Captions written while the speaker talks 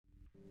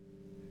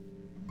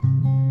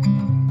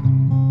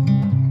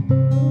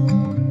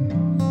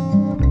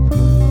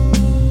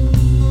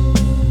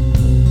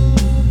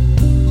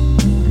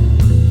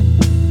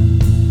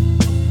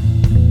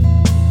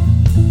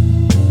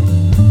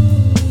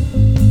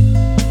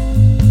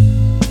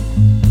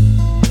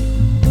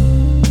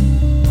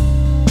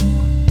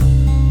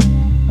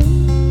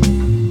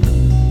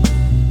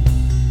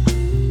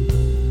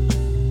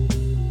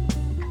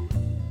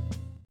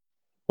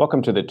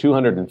Welcome to the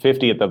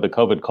 250th of the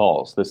COVID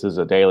calls. This is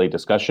a daily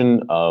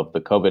discussion of the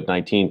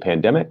COVID-19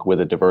 pandemic with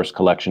a diverse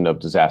collection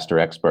of disaster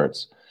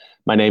experts.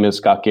 My name is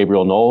Scott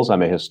Gabriel Knowles.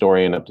 I'm a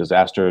historian of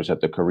disasters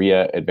at the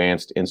Korea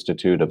Advanced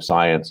Institute of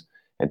Science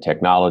and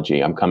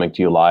Technology. I'm coming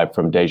to you live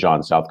from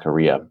Daejeon, South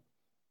Korea.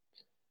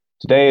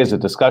 Today is a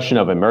discussion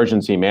of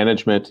emergency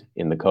management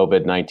in the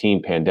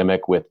COVID-19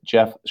 pandemic with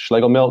Jeff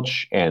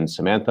Schlegelmilch and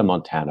Samantha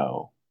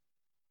Montano.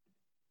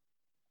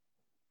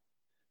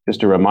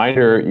 Just a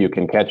reminder, you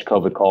can catch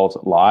COVID calls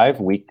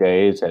live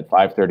weekdays at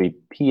 5:30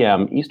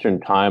 p.m.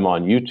 Eastern Time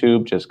on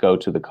YouTube. Just go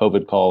to the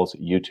COVID calls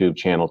YouTube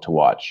channel to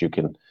watch. You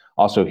can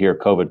also hear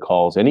COVID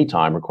calls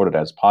anytime, recorded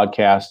as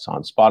podcasts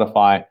on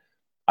Spotify,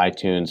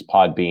 iTunes,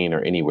 Podbean,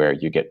 or anywhere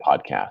you get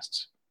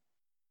podcasts.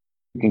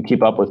 You can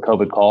keep up with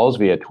COVID calls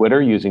via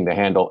Twitter using the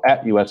handle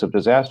 @US of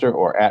Disaster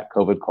or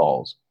 @COVID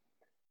calls.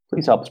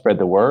 Please help spread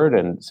the word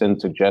and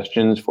send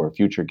suggestions for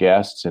future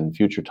guests and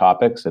future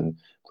topics, and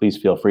please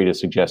feel free to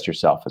suggest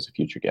yourself as a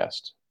future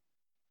guest.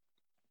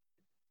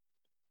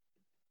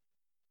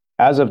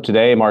 As of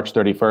today, March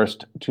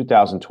 31st,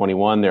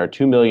 2021, there are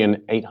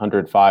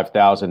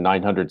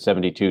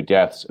 2,805,972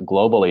 deaths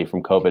globally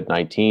from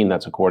COVID-19.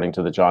 That's according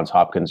to the Johns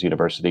Hopkins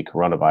University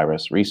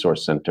Coronavirus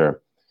Resource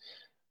Center.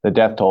 The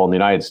death toll in the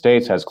United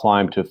States has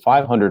climbed to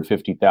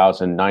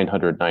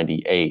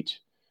 550,998.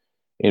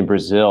 In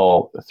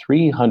Brazil,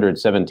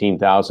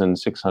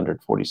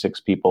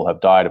 317,646 people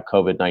have died of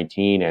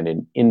COVID-19, and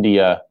in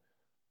India,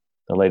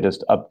 the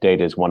latest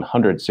update is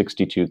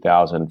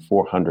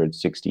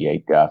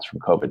 162,468 deaths from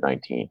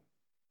COVID-19.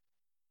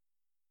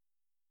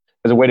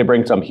 As a way to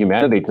bring some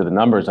humanity to the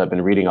numbers, I've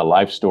been reading a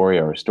life story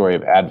or a story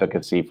of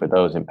advocacy for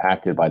those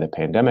impacted by the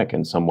pandemic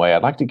in some way.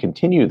 I'd like to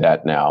continue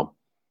that now.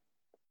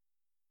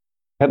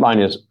 Headline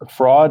is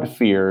Fraud,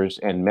 Fears,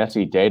 and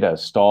Messy Data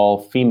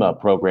Stall FEMA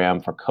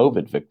Program for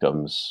COVID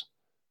Victims.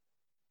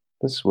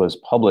 This was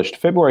published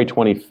February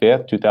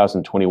 25th,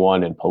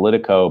 2021 in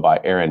Politico by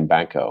Aaron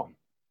Banco.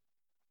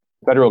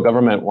 The federal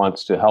government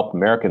wants to help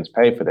Americans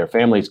pay for their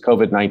families'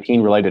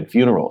 COVID-19 related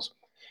funerals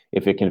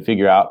if it can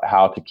figure out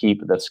how to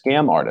keep the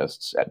scam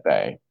artists at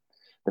bay.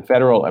 The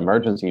Federal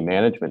Emergency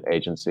Management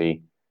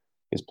Agency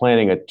is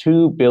planning a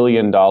 $2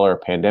 billion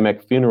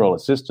pandemic funeral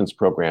assistance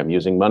program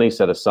using money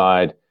set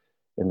aside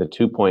in the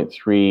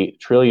 $2.3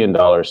 trillion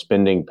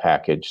spending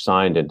package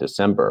signed in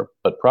December,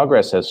 but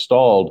progress has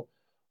stalled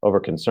over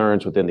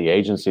concerns within the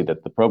agency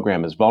that the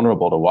program is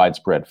vulnerable to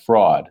widespread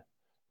fraud,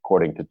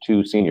 according to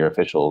two senior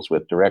officials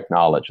with direct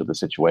knowledge of the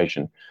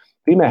situation.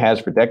 FEMA has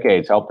for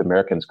decades helped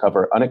Americans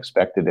cover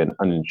unexpected and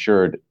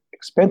uninsured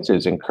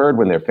expenses incurred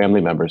when their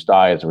family members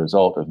die as a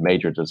result of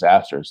major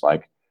disasters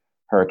like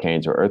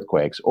hurricanes or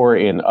earthquakes, or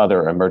in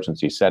other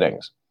emergency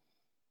settings.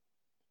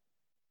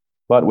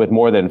 But with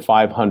more than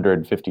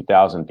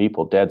 550,000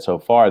 people dead so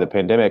far, the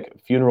pandemic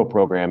funeral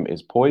program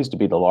is poised to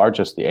be the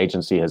largest the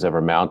agency has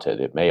ever mounted.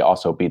 It may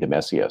also be the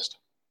messiest.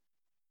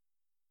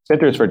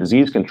 Centers for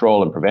Disease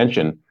Control and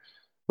Prevention,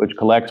 which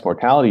collects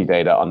mortality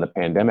data on the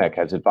pandemic,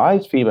 has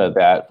advised FEMA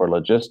that for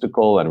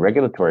logistical and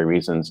regulatory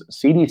reasons,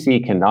 CDC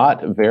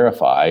cannot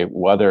verify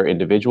whether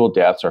individual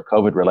deaths are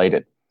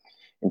COVID-related.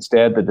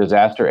 Instead, the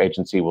disaster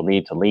agency will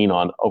need to lean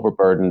on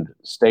overburdened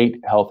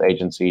state health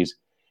agencies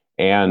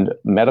and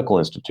medical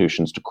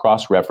institutions to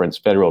cross-reference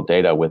federal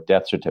data with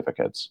death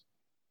certificates.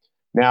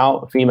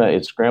 Now, FEMA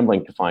is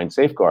scrambling to find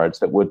safeguards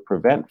that would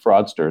prevent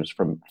fraudsters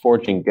from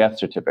forging death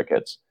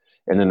certificates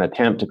in an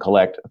attempt to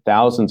collect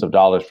thousands of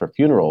dollars for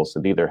funerals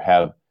that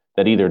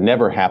either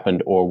never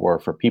happened or were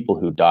for people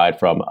who died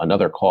from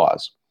another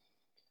cause.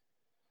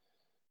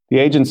 The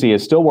agency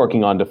is still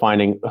working on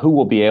defining who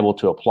will be able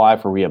to apply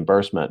for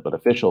reimbursement, but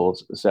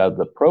officials said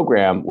the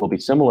program will be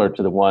similar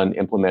to the one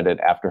implemented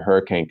after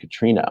Hurricane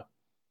Katrina.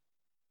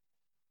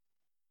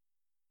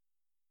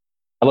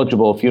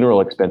 Eligible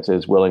funeral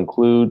expenses will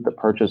include the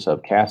purchase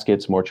of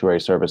caskets, mortuary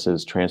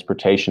services,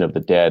 transportation of the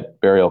dead,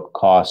 burial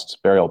costs,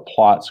 burial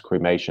plots,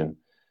 cremation.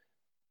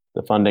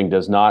 The funding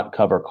does not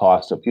cover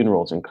costs of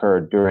funerals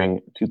incurred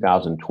during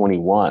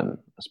 2021,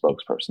 a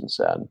spokesperson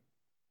said.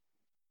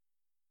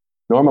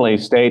 Normally,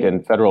 state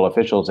and federal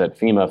officials at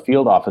FEMA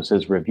field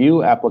offices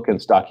review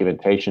applicants'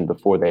 documentation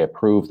before they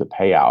approve the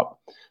payout.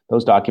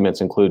 Those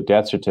documents include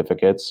death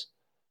certificates,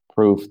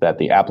 proof that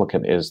the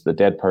applicant is the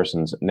dead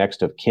person's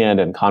next of kin,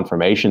 and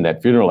confirmation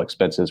that funeral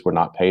expenses were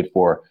not paid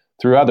for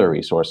through other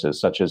resources,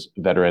 such as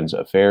Veterans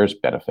Affairs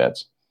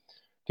benefits.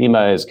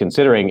 FEMA is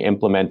considering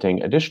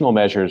implementing additional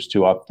measures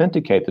to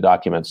authenticate the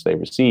documents they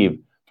receive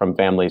from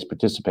families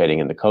participating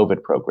in the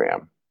COVID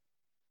program.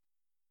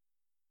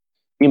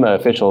 FEMA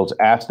officials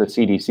asked the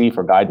CDC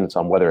for guidance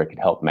on whether it could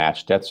help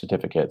match death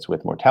certificates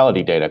with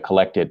mortality data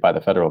collected by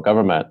the federal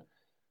government.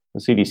 The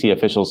CDC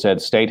officials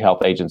said state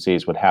health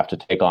agencies would have to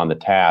take on the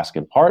task,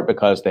 in part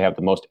because they have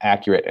the most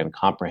accurate and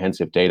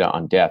comprehensive data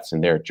on deaths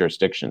in their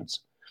jurisdictions.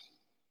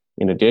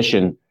 In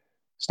addition,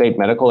 state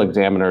medical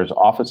examiners'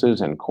 offices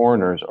and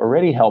coroners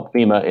already help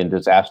FEMA in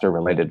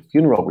disaster-related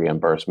funeral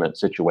reimbursement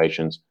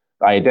situations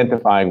by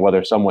identifying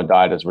whether someone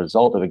died as a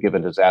result of a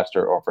given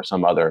disaster or for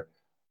some other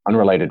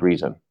unrelated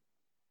reason.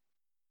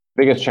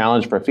 Biggest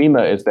challenge for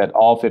FEMA is that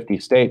all 50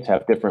 states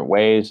have different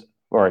ways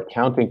for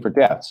accounting for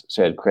deaths,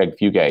 said Craig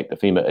Fugate, the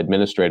FEMA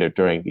administrator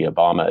during the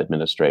Obama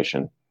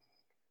administration.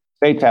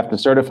 States have to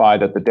certify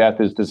that the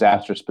death is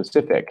disaster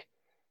specific.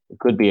 It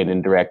could be an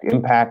indirect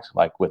impact,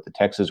 like with the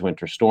Texas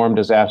winter storm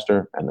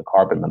disaster and the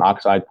carbon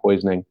monoxide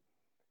poisoning.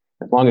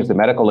 As long as the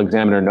medical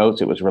examiner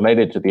notes it was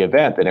related to the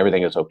event, then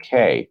everything is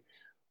okay.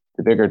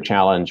 The bigger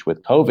challenge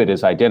with COVID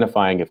is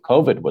identifying if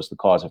COVID was the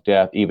cause of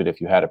death, even if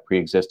you had a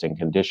pre-existing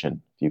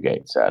condition,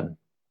 Fugate said.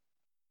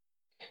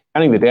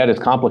 Counting the dead is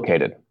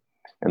complicated,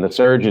 and the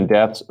surge in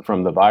deaths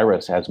from the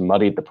virus has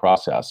muddied the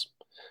process.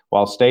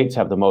 While states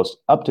have the most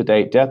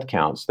up-to-date death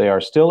counts, they are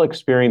still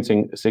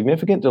experiencing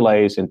significant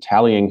delays in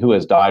tallying who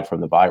has died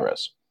from the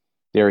virus.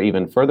 They are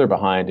even further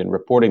behind in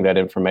reporting that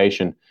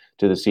information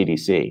to the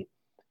CDC.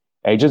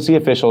 Agency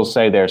officials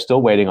say they're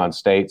still waiting on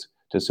states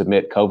to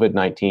submit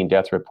COVID-19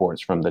 death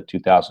reports from the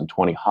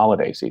 2020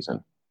 holiday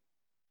season.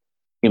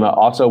 FEMA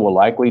also will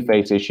likely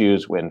face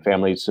issues when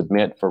families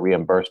submit for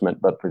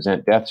reimbursement but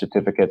present death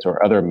certificates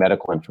or other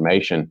medical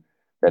information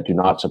that do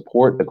not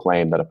support the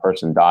claim that a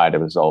person died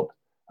as a result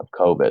of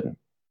COVID.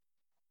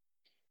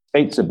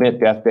 States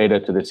submit death data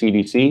to the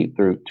CDC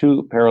through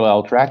two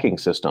parallel tracking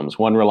systems.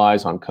 One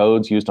relies on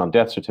codes used on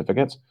death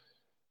certificates.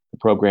 The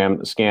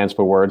program scans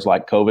for words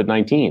like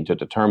COVID-19 to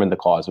determine the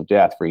cause of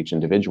death for each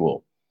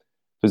individual.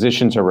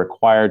 Physicians are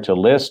required to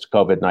list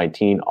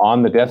COVID-19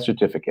 on the death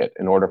certificate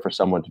in order for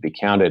someone to be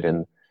counted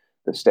in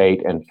the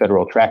state and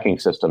federal tracking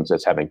systems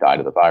as having died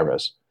of the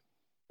virus.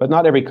 But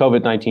not every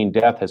COVID-19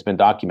 death has been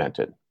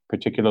documented,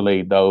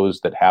 particularly those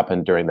that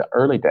happened during the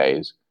early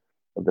days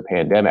of the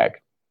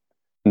pandemic.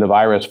 When the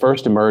virus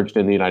first emerged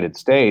in the United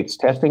States,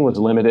 testing was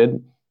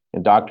limited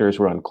and doctors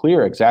were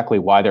unclear exactly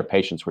why their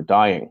patients were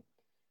dying.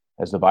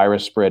 As the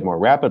virus spread more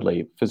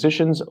rapidly,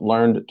 physicians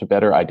learned to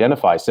better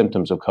identify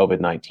symptoms of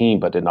COVID-19,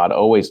 but did not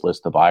always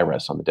list the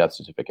virus on the death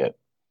certificate.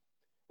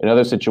 In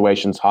other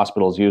situations,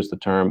 hospitals used the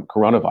term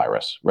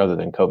coronavirus rather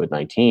than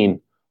COVID-19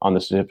 on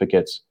the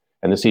certificates,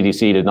 and the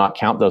CDC did not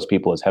count those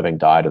people as having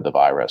died of the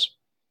virus.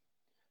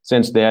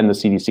 Since then, the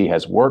CDC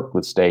has worked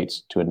with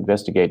states to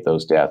investigate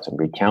those deaths and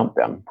recount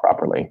them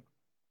properly.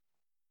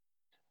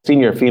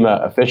 Senior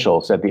FEMA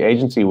official said the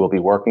agency will be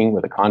working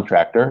with a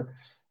contractor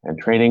and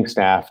training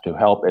staff to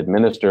help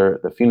administer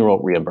the funeral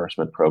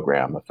reimbursement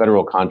program. A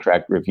federal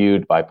contract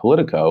reviewed by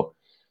Politico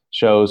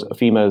shows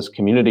FEMA's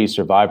Community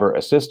Survivor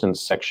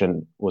Assistance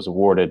section was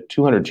awarded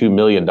 $202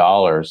 million,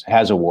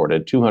 has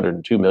awarded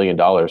 $202 million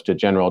to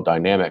General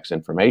Dynamics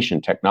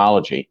Information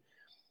Technology,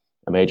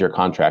 a major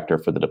contractor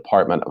for the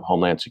Department of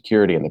Homeland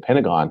Security and the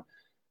Pentagon,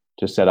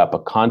 to set up a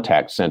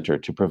contact center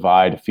to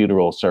provide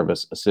funeral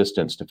service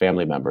assistance to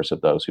family members of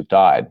those who've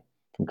died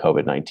from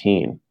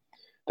COVID-19.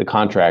 The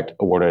contract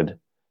awarded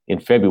in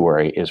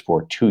February is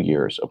for 2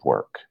 years of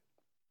work.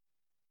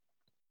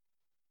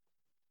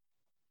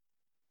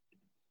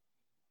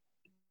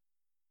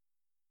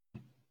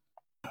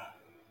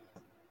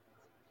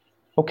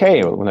 Okay,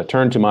 I'm going to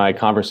turn to my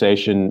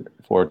conversation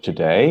for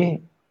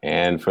today.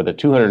 And for the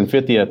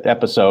 250th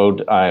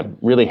episode, I'm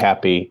really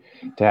happy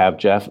to have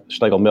Jeff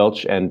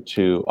Schlegel-Milch and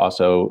to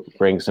also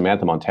bring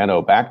Samantha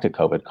Montano back to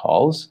COVID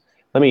Calls.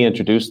 Let me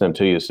introduce them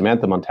to you.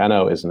 Samantha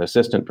Montano is an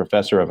assistant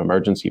professor of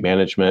emergency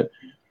management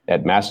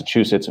at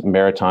Massachusetts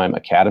Maritime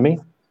Academy.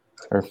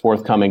 Her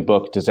forthcoming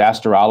book,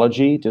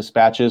 Disasterology: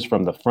 Dispatches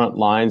from the Front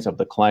Lines of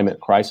the Climate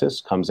Crisis,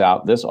 comes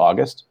out this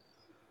August.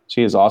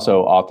 She is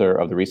also author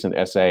of the recent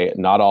essay,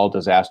 Not All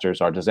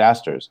Disasters Are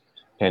Disasters: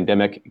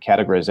 Pandemic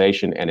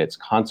Categorization and Its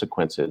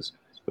Consequences,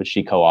 which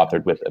she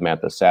co-authored with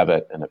Amantha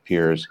Savitt and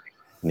appears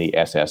in the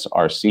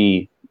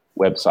SSRC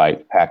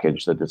website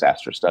package, the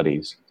Disaster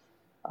Studies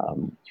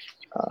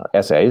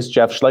essays.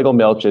 Jeff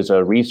Schlegel-Milch is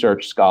a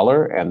research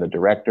scholar and the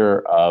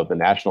director of the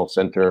National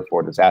Center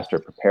for Disaster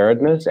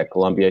Preparedness at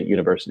Columbia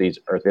University's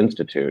Earth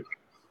Institute.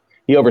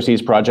 He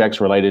oversees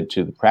projects related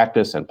to the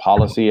practice and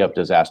policy of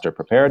disaster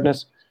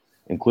preparedness,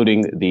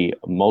 including the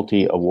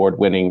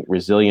multi-award-winning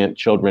Resilient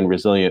Children,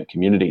 Resilient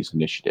Communities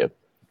initiative.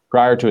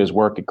 Prior to his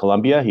work at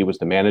Columbia, he was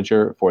the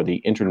manager for the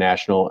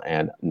international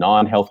and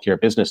non-healthcare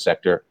business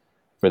sector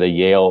for the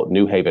Yale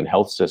New Haven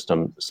Health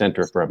System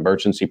Center for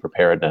Emergency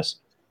Preparedness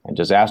and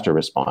Disaster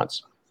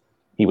Response.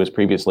 He was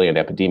previously an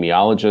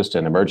epidemiologist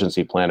and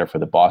emergency planner for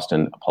the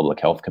Boston Public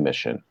Health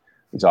Commission.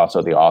 He's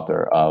also the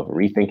author of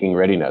Rethinking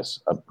Readiness,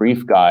 a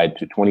brief guide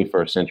to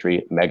 21st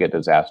century mega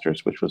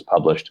disasters, which was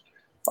published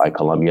by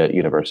Columbia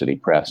University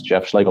Press.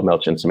 Jeff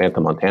Schlegel-Milch and Samantha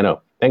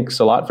Montano, thanks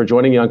a lot for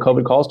joining me on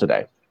COVID Calls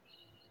today.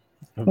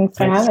 Thanks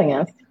for having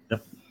us.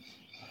 Yep.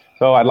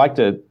 So I'd like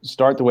to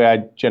start the way I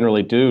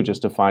generally do,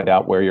 just to find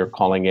out where you're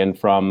calling in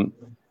from,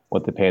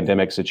 what the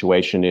pandemic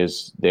situation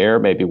is there,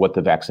 maybe what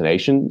the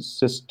vaccination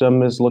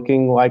system is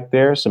looking like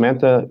there.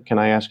 Samantha, can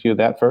I ask you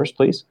that first,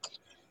 please?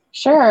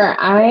 Sure.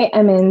 I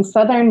am in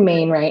southern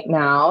Maine right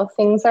now.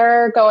 Things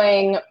are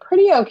going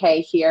pretty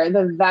okay here.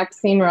 The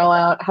vaccine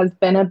rollout has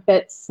been a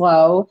bit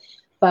slow,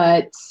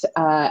 but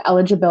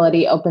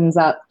eligibility opens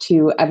up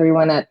to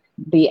everyone at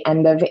the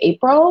end of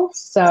April.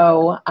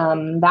 So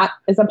that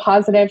is a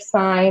positive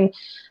sign.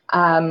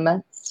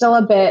 Still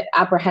a bit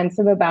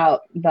apprehensive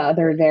about the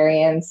other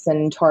variants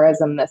in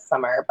tourism this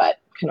summer, but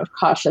kind of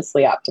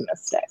cautiously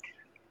optimistic.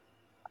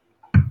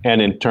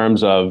 And in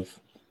terms of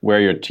where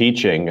you're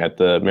teaching at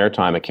the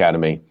Maritime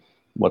Academy,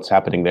 what's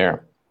happening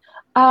there?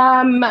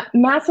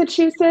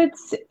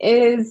 Massachusetts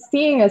is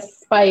seeing a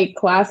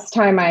spike last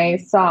time I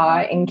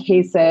saw in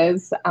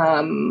cases.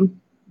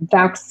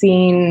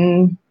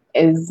 Vaccine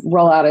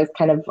rollout is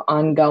kind of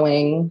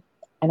ongoing.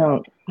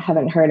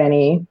 Haven't heard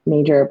any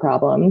major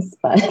problems,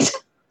 but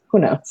who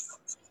knows?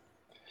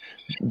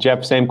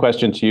 Jeff, same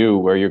question to you,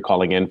 where you're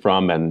calling in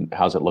from and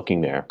how's it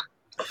looking there?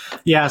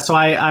 Yeah, so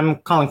I'm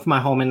calling from my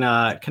home in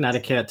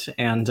Connecticut,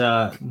 and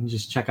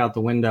just check out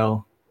the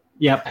window.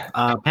 Yep,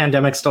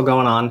 pandemic's still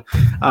going on.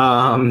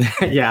 And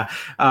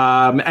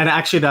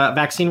actually, the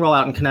vaccine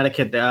rollout in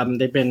Connecticut,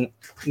 they've been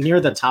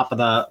near the top of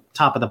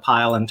the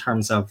pile in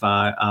terms of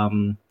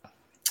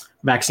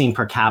vaccine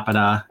per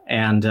capita,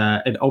 and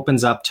it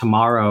opens up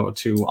tomorrow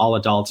to all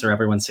adults or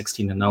everyone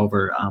 16 and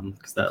over,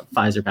 because the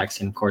Pfizer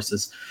vaccine, of course,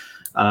 is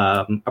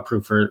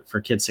approved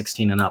for kids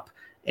 16 and up.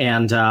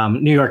 And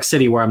New York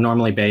City, where I'm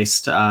normally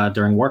based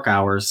during work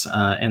hours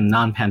in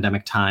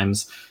non-pandemic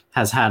times,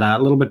 has had a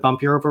little bit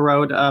bumpier of a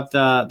road of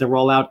the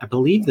rollout. I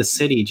believe the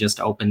city just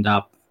opened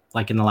up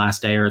like in the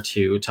last day or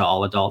two to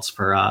all adults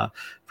for a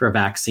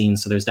vaccine.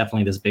 So there's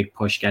definitely this big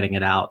push getting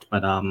it out.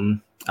 But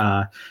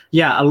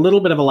a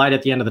little bit of a light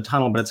at the end of the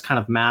tunnel, but it's kind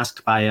of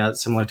masked by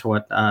similar to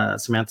what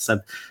Samantha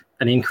said,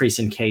 an increase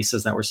in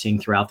cases that we're seeing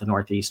throughout the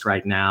Northeast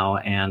right now,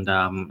 and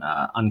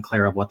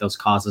unclear of what those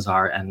causes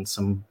are, and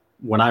some,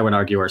 what I would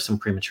argue, are some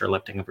premature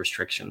lifting of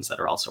restrictions that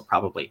are also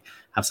probably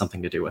have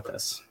something to do with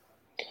this.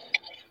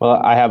 Well,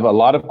 I have a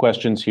lot of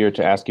questions here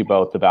to ask you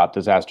both about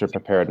disaster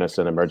preparedness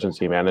and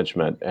emergency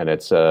management, and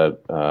it's a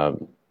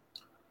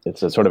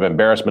sort of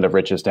embarrassment of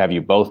riches to have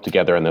you both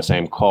together in the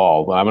same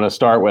call. Well, I'm going to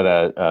start with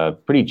a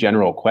pretty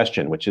general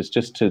question, which is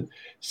just to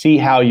see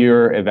how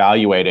you're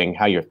evaluating,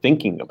 how you're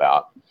thinking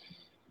about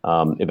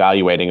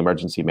evaluating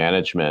emergency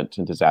management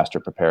and disaster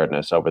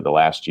preparedness over the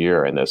last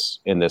year in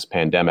this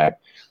pandemic.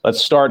 Let's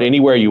start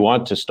anywhere you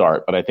want to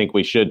start, but I think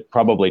we should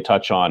probably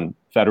touch on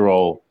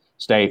federal,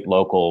 state,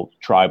 local,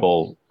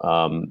 tribal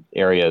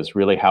areas,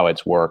 really how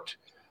it's worked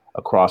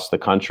across the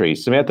country.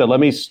 Samantha,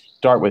 let me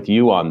start with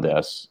you on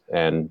this,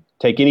 and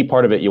take any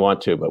part of it you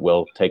want to, but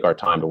we'll take our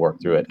time to work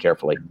through it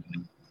carefully.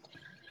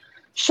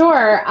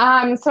 Sure.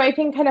 So I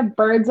think kind of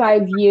bird's eye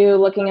view,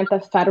 looking at the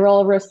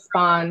federal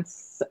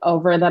response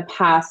over the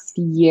past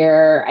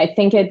year, I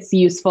think it's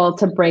useful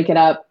to break it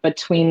up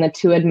between the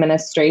two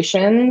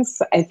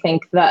administrations. I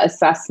think the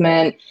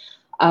assessment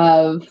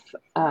of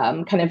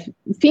kind of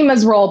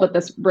FEMA's role, but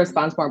this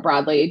response more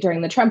broadly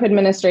during the Trump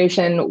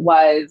administration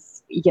was,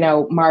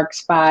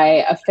 marked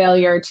by a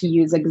failure to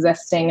use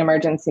existing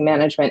emergency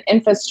management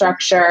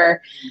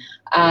infrastructure,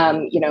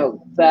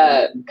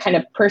 the kind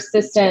of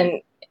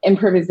persistent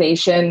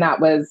improvisation that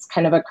was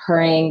kind of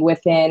occurring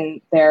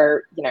within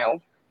their,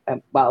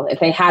 if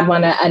they had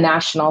a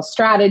national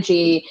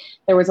strategy,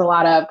 there was a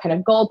lot of kind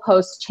of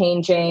goalposts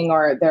changing,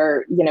 or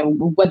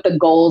what the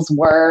goals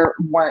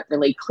weren't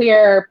really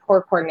clear,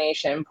 poor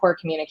coordination, poor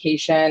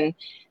communication,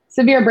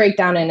 severe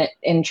breakdown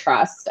in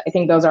trust. I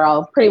think those are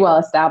all pretty well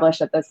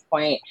established at this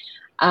point.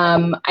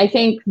 I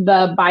think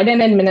the Biden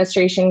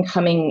administration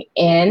coming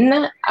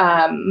in,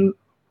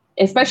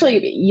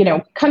 especially,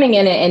 coming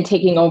in and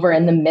taking over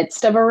in the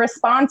midst of a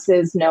response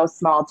is no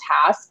small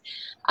task.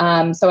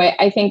 So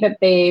I think that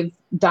they've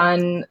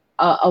done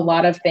a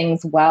lot of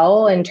things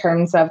well in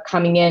terms of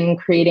coming in,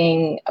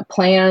 creating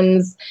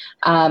plans,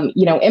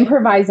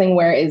 improvising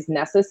where is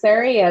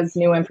necessary as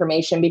new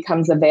information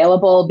becomes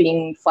available,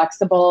 being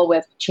flexible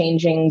with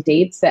changing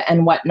dates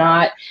and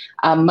whatnot,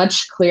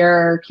 much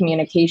clearer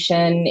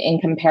communication in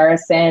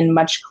comparison,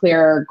 much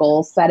clearer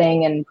goal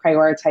setting and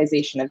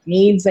prioritization of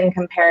needs in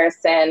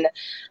comparison.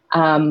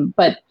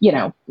 But,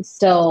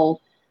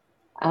 still,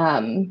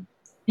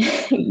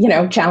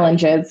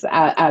 challenges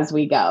as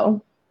we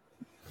go.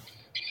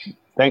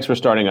 Thanks for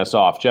starting us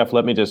off. Jeff,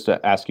 let me just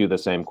ask you the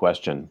same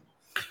question.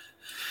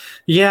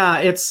 Yeah,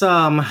 it's,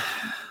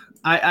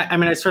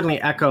 I certainly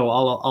echo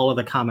all of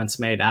the comments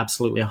made,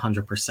 absolutely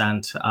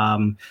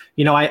 100%.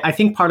 I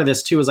think part of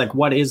this too is like,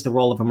 what is the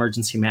role of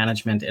emergency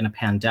management in a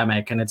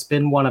pandemic? And it's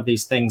been one of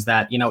these things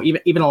that,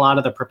 even a lot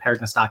of the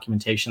preparedness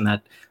documentation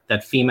that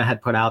FEMA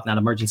had put out and that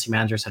emergency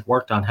managers had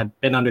worked on had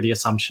been under the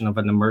assumption of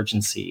an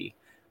emergency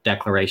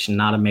declaration,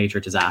 not a major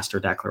disaster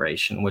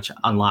declaration, which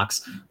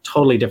unlocks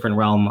totally different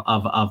realm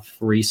of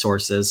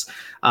resources.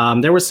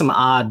 There was some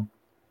odd,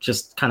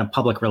 just kind of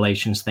public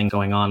relations thing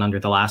going on under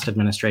the last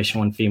administration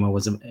when FEMA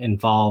was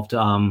involved.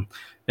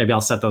 Maybe I'll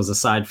set those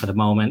aside for the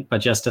moment, but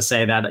just to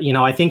say that,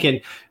 I think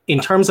in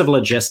terms of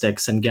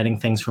logistics and getting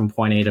things from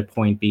point A to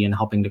point B and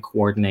helping to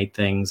coordinate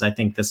things, I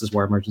think this is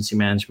where emergency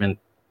management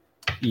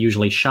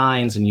usually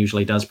shines and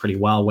usually does pretty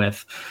well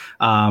with.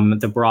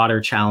 The broader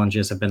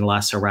challenges have been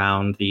less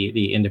around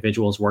the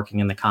individuals working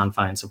in the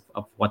confines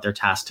of what they're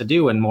tasked to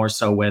do, and more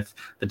so with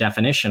the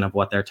definition of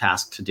what they're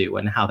tasked to do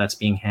and how that's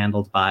being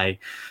handled by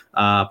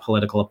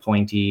political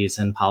appointees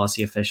and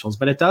policy officials.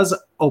 But it does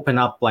open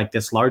up like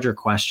this larger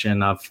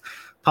question of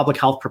public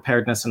health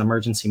preparedness and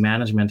emergency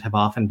management have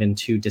often been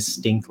two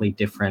distinctly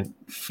different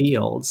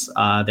fields.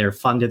 They're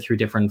funded through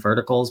different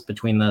verticals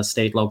between the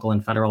state, local,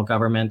 and federal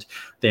government.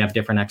 They have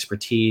different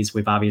expertise.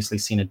 We've obviously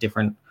seen a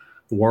different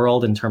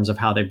world in terms of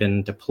how they've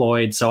been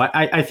deployed. So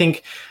I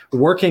think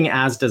working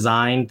as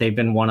designed, they've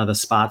been one of the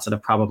spots that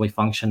have probably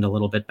functioned a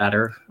little bit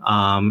better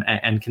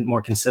and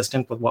more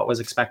consistent with what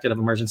was expected of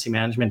emergency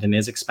management and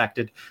is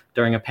expected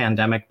during a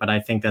pandemic. But I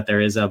think that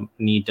there is a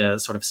need to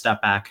sort of step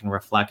back and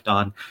reflect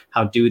on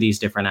how do these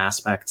different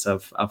aspects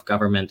of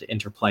government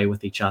interplay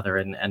with each other,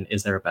 and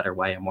is there a better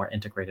way, a more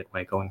integrated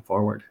way going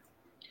forward?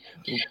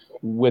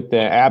 With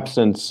the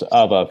absence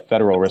of a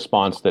federal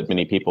response that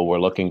many people were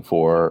looking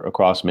for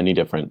across many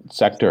different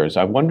sectors,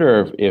 I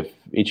wonder if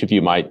each of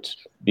you might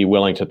be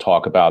willing to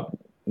talk about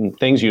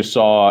things you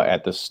saw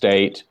at the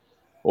state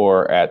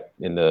or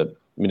in the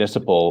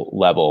municipal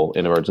level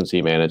in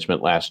emergency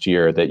management last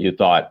year that you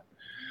thought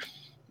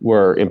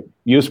were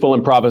useful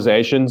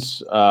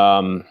improvisations,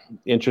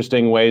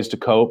 interesting ways to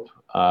cope.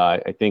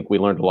 I think we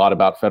learned a lot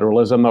about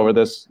federalism over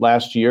this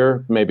last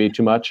year, maybe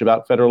too much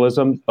about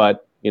federalism,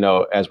 but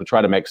as we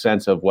try to make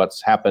sense of what's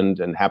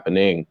happened and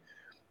happening,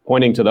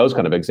 pointing to those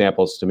kind of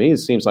examples to me, it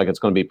seems like it's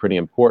going to be pretty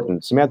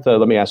important. Samantha,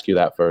 let me ask you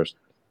that first.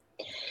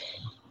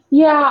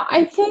 Yeah,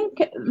 I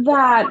think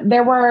that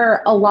there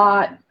were a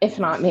lot, if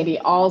not maybe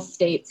all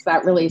states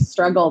that really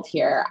struggled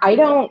here. I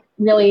don't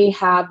really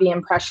have the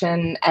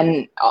impression,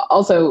 and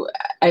also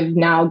I've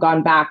now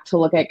gone back to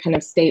look at kind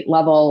of state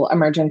level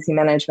emergency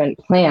management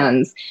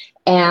plans,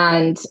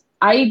 and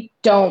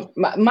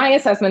my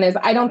assessment is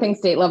I don't think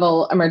state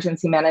level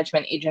emergency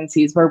management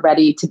agencies were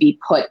ready to be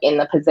put in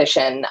the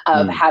position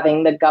of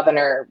having the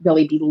governor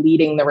really be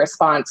leading the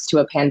response to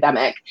a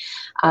pandemic.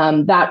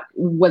 That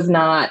was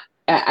not,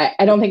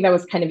 I don't think that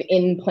was kind of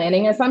in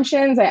planning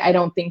assumptions. I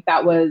don't think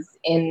that was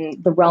in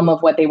the realm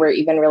of what they were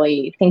even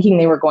really thinking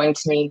they were going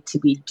to need to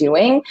be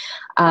doing.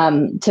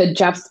 To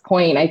Jeff's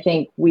point, I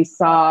think we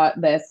saw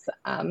this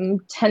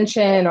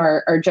tension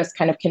or just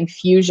kind of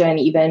confusion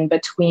even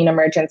between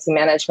emergency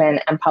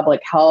management and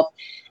public health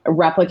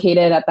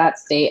replicated at that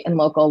state and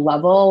local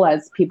level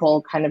as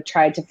people kind of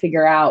tried to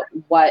figure out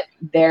what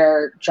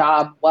their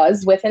job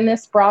was within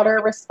this broader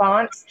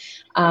response.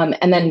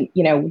 And then,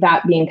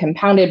 that being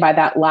compounded by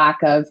that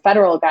lack of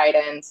federal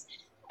guidance,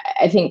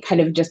 I think kind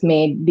of just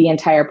made the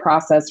entire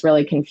process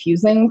really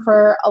confusing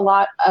for a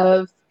lot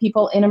of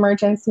people in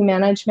emergency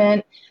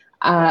management.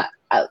 At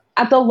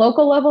the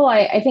local level,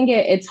 I think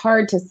it's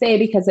hard to say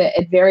because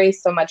it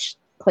varies so much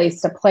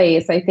place to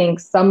place. I think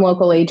some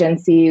local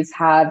agencies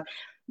have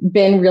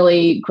been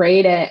really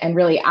great and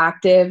really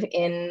active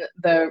in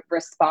the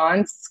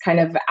response kind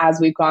of as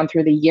we've gone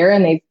through the year,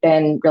 and they've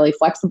been really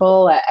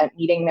flexible at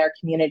meeting their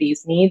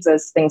community's needs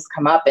as things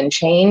come up and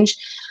change.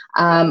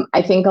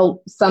 I think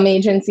some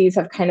agencies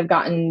have kind of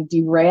gotten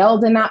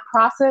derailed in that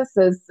process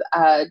as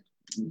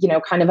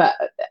kind of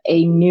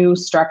a new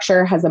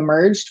structure has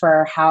emerged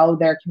for how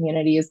their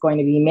community is going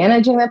to be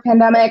managing the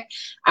pandemic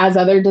as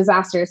other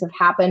disasters have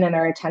happened and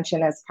their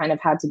attention has kind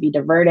of had to be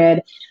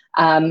diverted.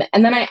 And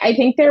then I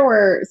think there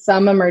were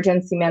some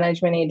emergency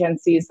management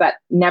agencies that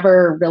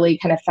never really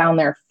kind of found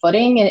their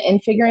footing in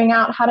figuring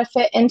out how to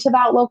fit into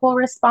that local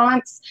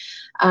response.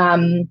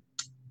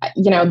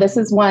 This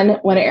is one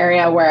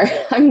area where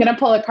I'm going to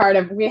pull a card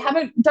of we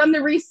haven't done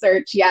the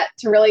research yet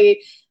to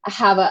really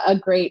have a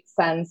great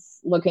sense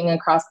looking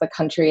across the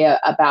country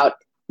about,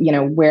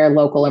 where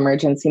local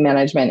emergency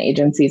management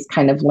agencies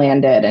kind of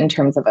landed in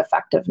terms of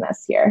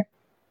effectiveness here.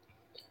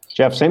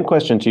 Jeff, same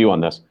question to you on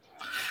this.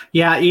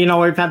 Yeah,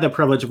 we've had the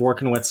privilege of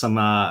working with some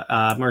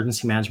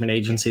emergency management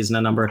agencies in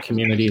a number of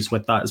communities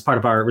as part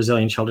of our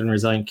Resilient Children,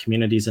 Resilient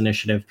Communities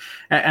initiative.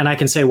 And I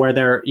can say where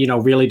they're,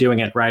 really doing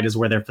it right is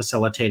where they're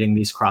facilitating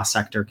these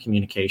cross-sector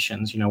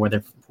communications,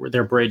 where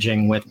they're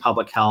bridging with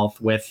public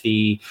health, with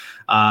the,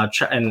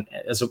 and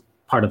as a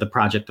part of the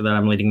project that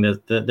I'm leading,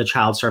 the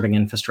child serving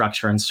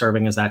infrastructure and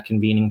serving as that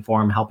convening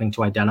forum, helping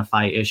to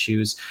identify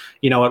issues.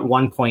 At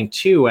one point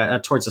too,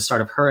 towards the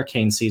start of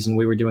hurricane season,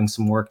 we were doing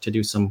some work to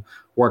do some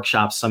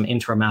workshops, some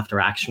interim after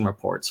action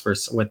reports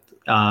with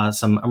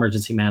some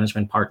emergency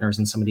management partners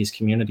in some of these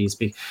communities.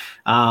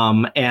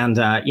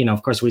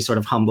 Of course, we sort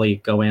of humbly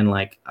go in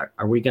like,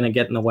 are we going to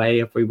get in the way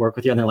if we work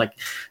with you? And they're like,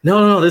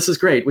 no, this is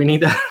great. We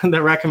need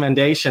the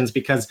recommendations,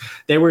 because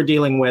they were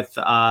dealing with,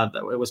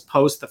 it was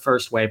post the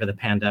first wave of the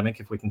pandemic,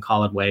 if we can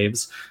call it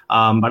waves,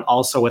 but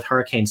also with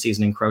hurricane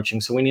season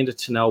encroaching. So we needed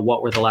to know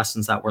what were the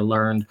lessons that were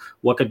learned,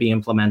 what could be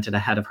implemented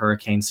ahead of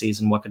hurricane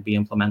season, what could be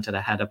implemented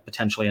ahead of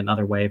potentially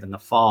another wave in the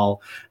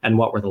fall, and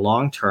what were the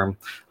long term.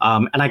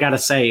 And I got to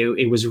say,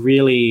 it was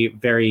really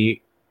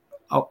very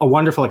a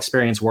wonderful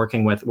experience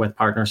working with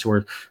partners who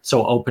are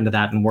so open to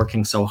that and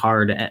working so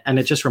hard. And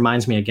it just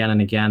reminds me again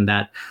and again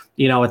that,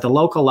 at the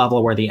local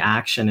level where the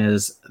action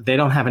is, they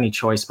don't have any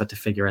choice but to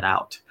figure it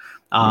out.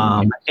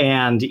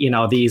 And,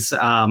 these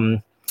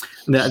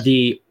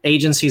the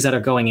agencies that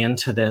are going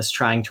into this,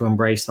 trying to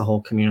embrace the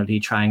whole community,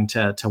 trying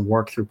to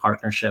work through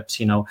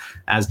partnerships,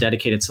 as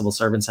dedicated civil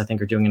servants, I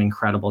think are doing an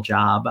incredible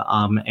job.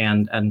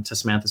 And to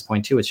Samantha's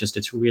point too,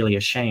 it's really a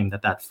shame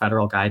that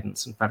federal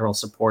guidance and federal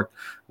support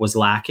was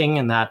lacking,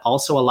 and that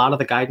also a lot of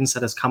the guidance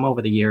that has come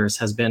over the years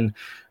has been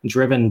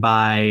driven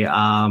by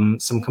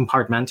some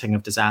compartmenting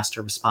of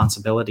disaster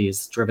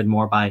responsibilities, driven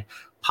more by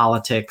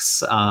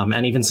politics,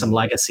 and even some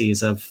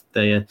legacies of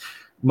the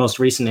most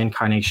recent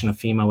incarnation of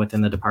FEMA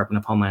within the Department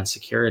of Homeland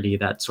Security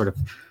that sort of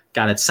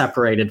got it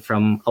separated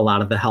from a lot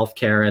of the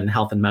healthcare and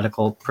health and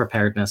medical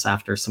preparedness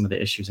after some of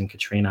the issues in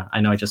Katrina. I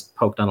know I just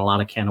poked on a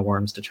lot of can of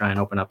worms to try and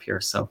open up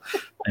here, so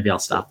maybe I'll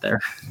stop there.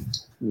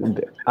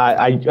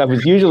 I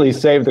would usually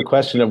save the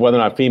question of whether or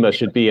not FEMA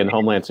should be in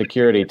Homeland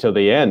Security till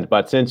the end,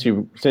 but since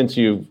you've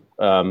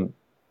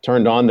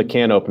turned on the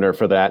can opener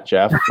for that,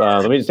 Jeff,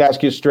 let me just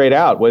ask you straight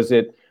out: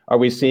 are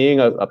we seeing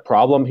a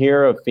problem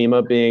here of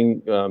FEMA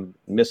being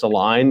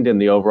misaligned in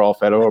the overall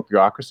federal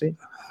bureaucracy?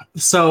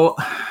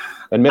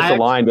 And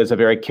misaligned is a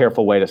very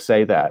careful way to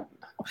say that.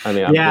 I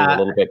mean, I'm being a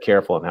little bit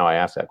careful in how I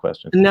ask that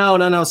question.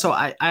 No. So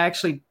I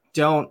actually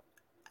don't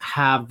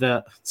have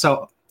I'm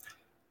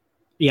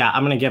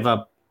going to give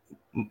a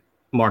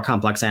more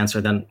complex answer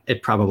than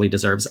it probably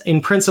deserves.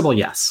 In principle,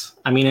 yes.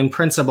 I mean, in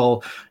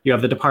principle, you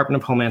have the Department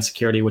of Homeland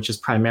Security, which is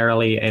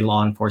primarily a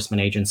law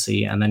enforcement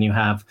agency, and then you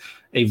have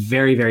a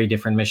very, very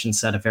different mission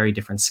set, a very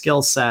different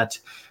skill set,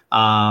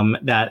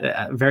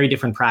 very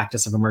different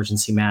practice of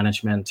emergency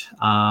management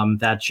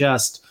that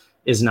just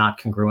is not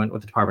congruent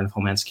with the Department of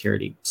Homeland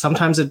Security.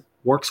 Sometimes it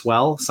works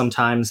well.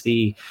 Sometimes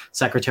the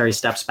secretary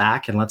steps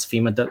back and lets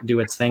FEMA do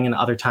its thing, and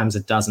other times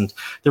it doesn't.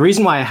 The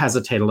reason why I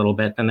hesitate a little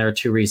bit, and there are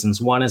two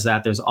reasons. One is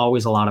that there's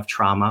always a lot of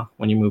trauma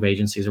when you move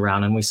agencies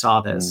around, and we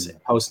saw this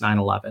post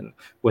 9/11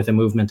 with the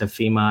movement of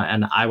FEMA,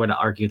 and I would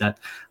argue that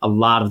a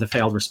lot of the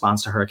failed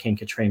response to Hurricane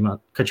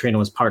Katrina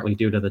was partly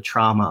due to the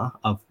trauma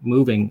of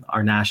moving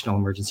our National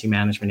Emergency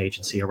Management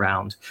Agency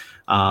around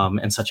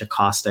in such a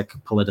caustic,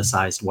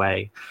 politicized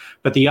way.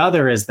 But the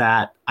other is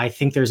that I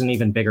think there's an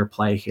even bigger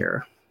play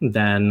here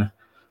than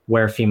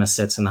where FEMA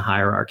sits in the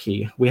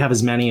hierarchy. We have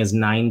as many as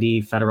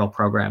 90 federal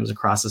programs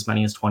across as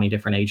many as 20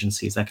 different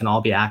agencies that can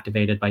all be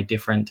activated by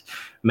different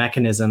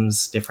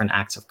mechanisms, different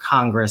acts of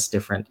Congress,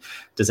 different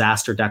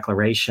disaster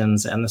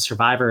declarations, and the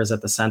survivor is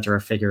at the center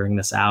of figuring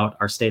this out.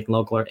 Our state and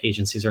local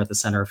agencies are at the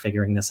center of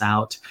figuring this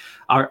out.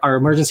 Our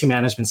emergency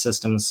management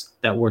systems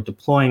that we're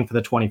deploying for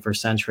the 21st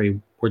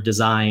century were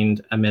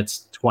designed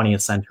amidst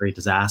 20th century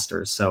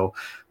disasters. So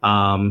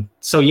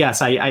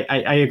yes,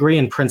 I agree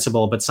in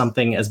principle, but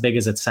something as big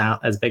as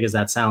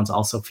that sounds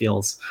also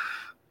feels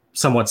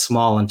somewhat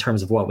small in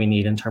terms of what we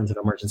need in terms of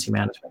emergency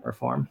management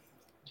reform.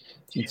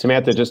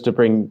 Samantha, just to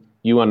bring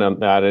you on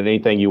that,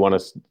 anything you want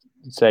to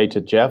say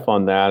to Jeff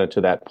on that, and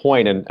to that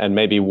point, and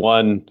maybe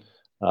one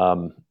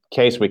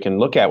case we can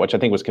look at, which I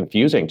think was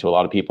confusing to a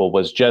lot of people,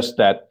 was just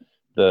that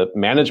the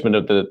management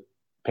of the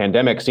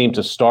pandemic seemed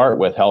to start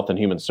with Health and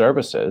Human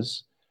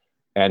Services.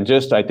 And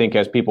just, I think,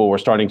 as people were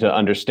starting to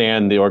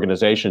understand the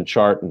organization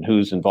chart and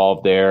who's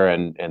involved there,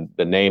 and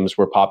the names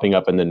were popping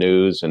up in the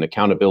news and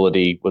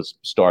accountability was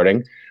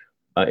starting,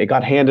 it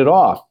got handed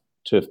off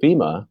to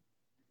FEMA.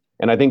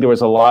 And I think there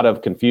was a lot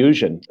of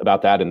confusion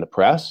about that in the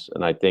press,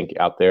 and I think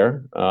out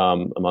there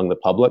among the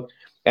public.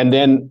 And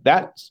then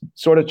that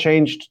sort of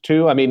changed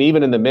too. I mean,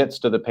 even in the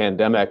midst of the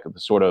pandemic, the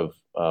sort of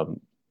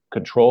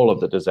control of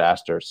the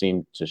disaster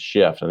seemed to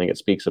shift. I think it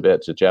speaks a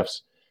bit to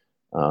Jeff's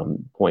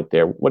point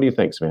there. What do you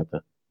think,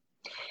 Samantha?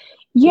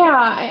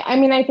 Yeah, I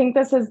mean, I think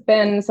this has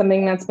been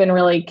something that's been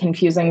really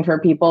confusing for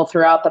people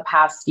throughout the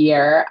past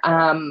year.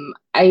 Well,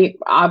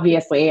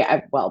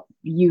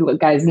 you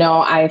guys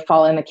know I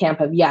fall in the camp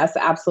of yes,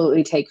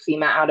 absolutely take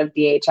FEMA out of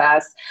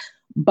DHS,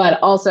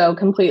 but also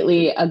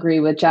completely agree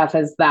with Jeff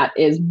as that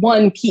is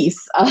one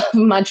piece of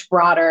much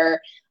broader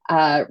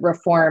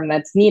reform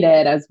that's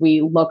needed as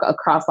we look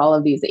across all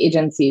of these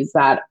agencies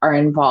that are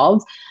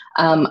involved.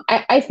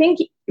 I think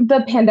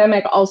the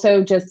pandemic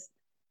also just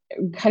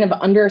kind of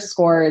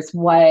underscores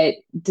what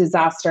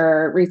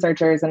disaster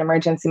researchers and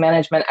emergency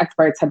management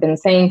experts have been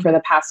saying for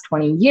the past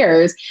 20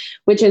 years,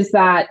 which is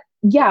that,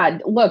 yeah,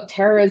 look,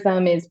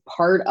 terrorism is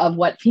part of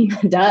what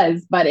FEMA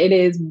does, but it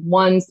is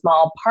one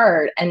small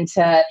part. And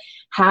to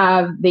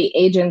have the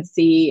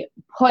agency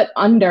put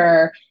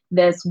under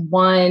this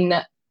one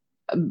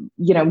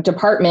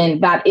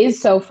department that is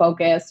so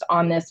focused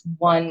on this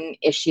one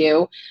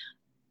issue,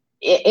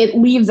 it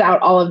leaves out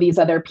all of these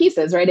other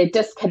pieces, right? It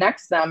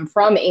disconnects them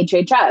from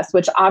HHS,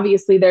 which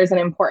obviously there's an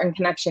important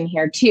connection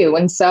here too.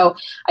 And so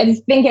I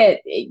just think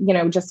it,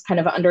 just kind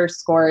of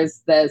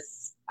underscores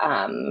this,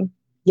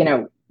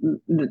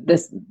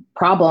 this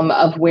problem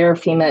of where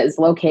FEMA is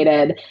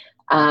located.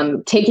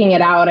 Taking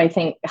it out, I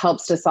think,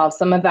 helps to solve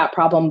some of that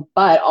problem.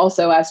 But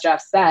also, as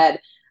Jeff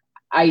said,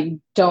 I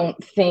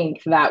don't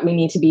think that we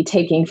need to be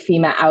taking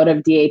FEMA out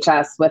of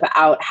DHS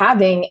without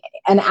having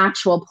an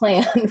actual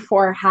plan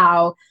for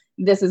how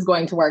this is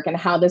going to work and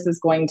how this is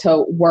going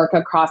to work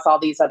across all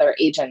these other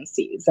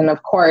agencies. And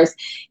of course,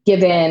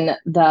 given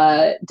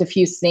the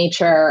diffuse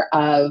nature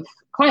of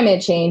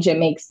climate change, it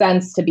makes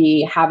sense to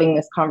be having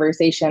this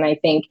conversation, I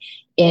think,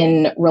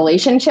 in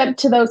relationship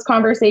to those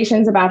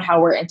conversations about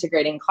how we're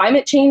integrating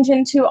climate change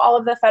into all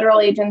of the federal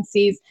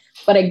agencies.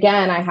 But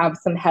again, I have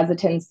some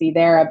hesitancy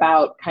there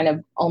about kind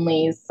of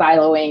only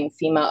siloing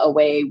FEMA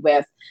away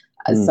with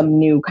some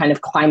new kind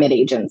of climate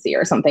agency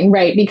or something,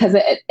 right? Because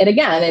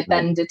it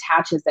then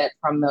detaches it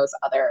from those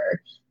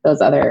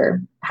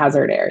other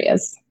hazard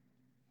areas.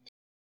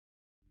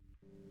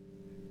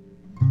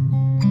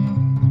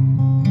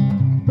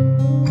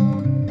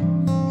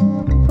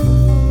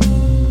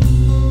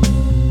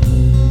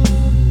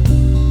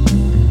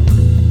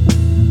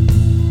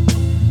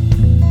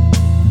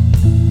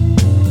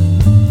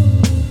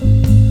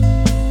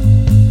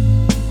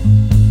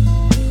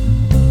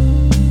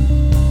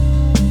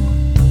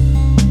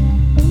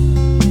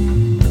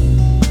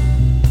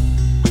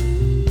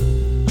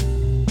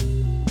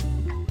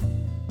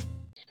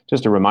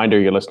 Just a reminder,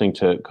 you're listening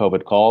to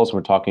COVID Calls. We're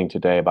talking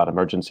today about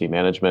emergency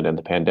management and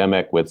the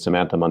pandemic with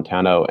Samantha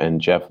Montano and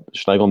Jeff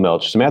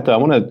Schlegelmilch. Samantha, I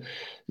want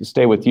to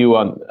stay with you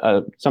on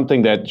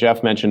something that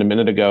Jeff mentioned a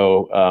minute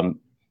ago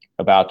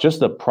about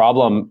just the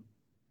problem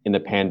in the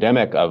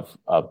pandemic of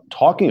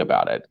talking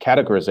about it,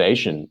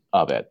 categorization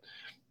of it.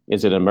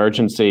 Is it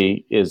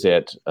emergency? Is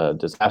it a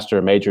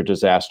disaster, major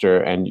disaster?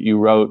 And you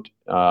wrote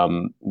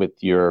with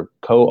your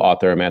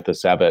co-author, Amantha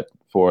Sabat,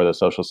 for the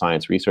Social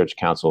Science Research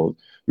Council,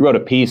 you wrote a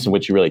piece in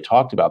which you really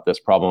talked about this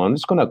problem. I'm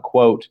just going to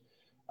quote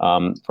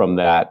from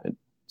that.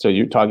 So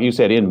you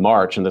said in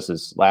March, and this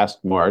is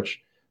last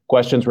March,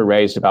 questions were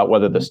raised about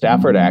whether the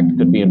Stafford Act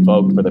could be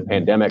invoked for the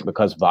pandemic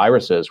because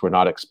viruses were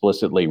not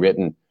explicitly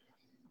written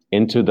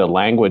into the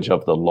language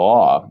of the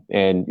law.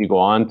 And you go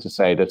on to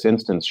say this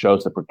instance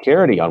shows the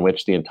precarity on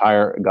which the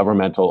entire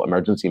governmental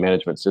emergency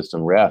management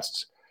system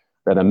rests,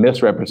 that a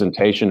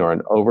misrepresentation or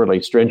an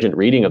overly stringent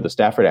reading of the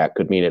Stafford Act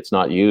could mean it's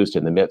not used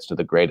in the midst of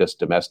the greatest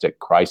domestic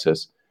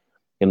crisis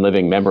in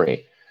living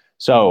memory.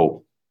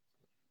 So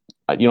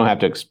you don't have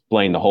to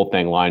explain the whole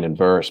thing line and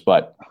verse,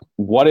 but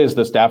what is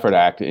the Stafford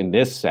Act in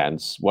this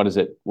sense? What does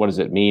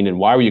it mean? And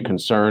why were you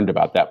concerned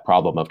about that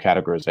problem of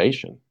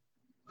categorization?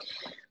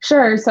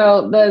 Sure.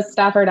 So the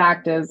Stafford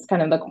Act is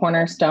kind of the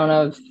cornerstone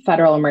of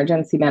federal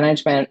emergency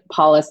management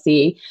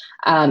policy.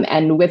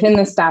 And within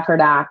the Stafford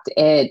Act,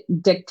 it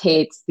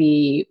dictates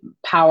the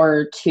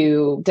power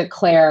to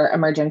declare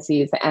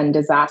emergencies and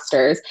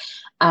disasters.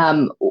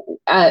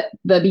 At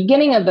the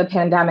beginning of the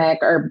pandemic,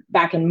 or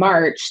back in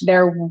March,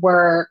 there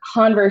were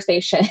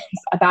conversations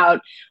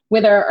about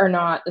whether or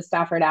not the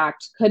Stafford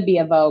Act could be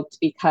evoked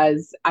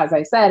because, as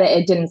I said,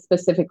 it didn't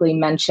specifically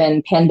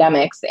mention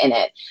pandemics in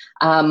it.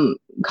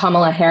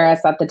 Kamala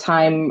Harris at the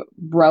time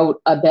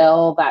wrote a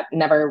bill that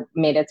never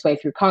made its way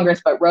through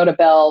Congress, but wrote a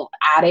bill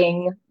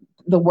adding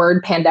the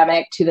word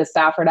pandemic to the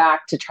Stafford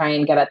Act to try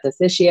and get at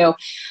this issue.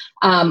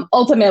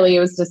 Ultimately, it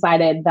was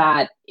decided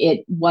that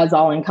it was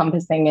all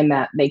encompassing and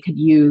that they could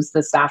use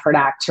the Stafford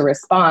Act to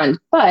respond.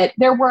 But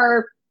there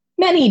were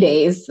many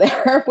days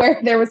there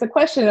where there was a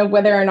question of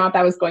whether or not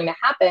that was going to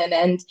happen.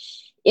 And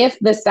if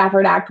the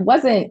Stafford Act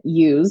wasn't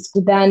used,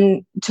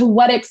 then to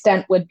what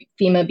extent would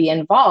FEMA be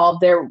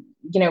involved?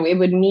 It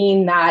would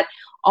mean that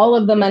all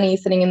of the money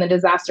sitting in the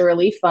disaster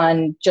relief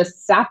fund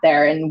just sat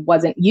there and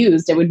wasn't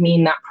used. It would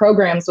mean that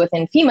programs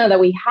within FEMA that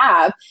we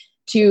have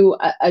to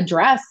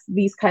address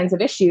these kinds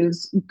of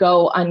issues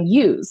go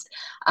unused.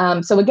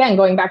 So again,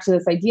 going back to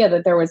this idea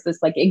that there was this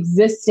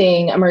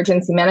existing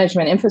emergency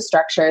management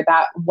infrastructure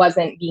that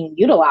wasn't being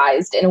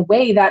utilized in a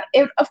way that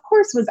it, of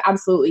course, was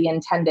absolutely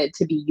intended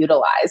to be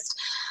utilized.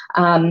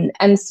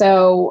 And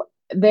so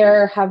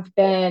there have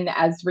been,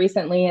 as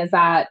recently as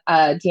at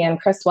Deanne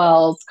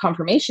Criswell's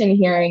confirmation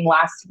hearing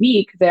last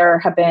week, there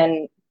have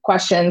been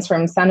questions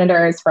from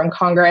senators from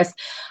Congress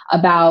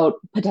about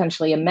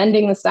potentially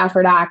amending the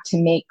Stafford Act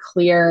to make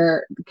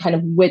clear kind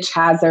of which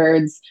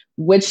hazards,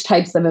 which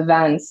types of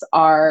events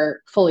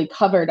are fully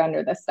covered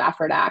under the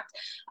Stafford Act.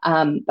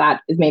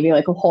 That is maybe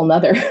a whole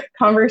nother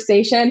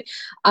conversation.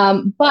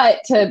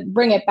 But to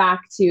bring it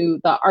back to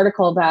the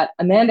article that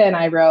Amanda and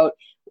I wrote,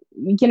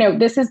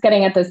 this is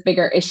getting at this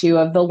bigger issue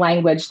of the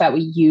language that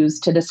we use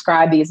to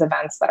describe these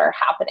events that are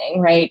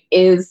happening, right?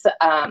 Is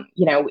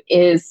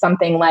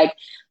something like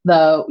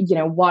the,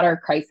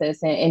 water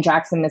crisis in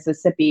Jackson,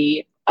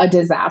 Mississippi, a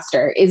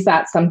disaster? Is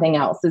that something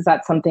else? Is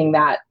that something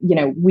that,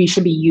 we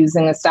should be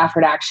using the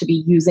Stafford Act, should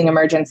be using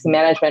emergency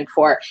management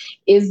for?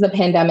 Is the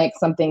pandemic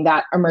something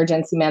that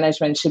emergency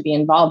management should be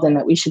involved in,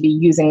 that we should be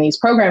using these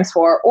programs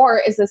for? Or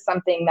is this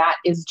something that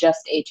is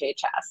just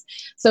HHS?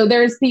 So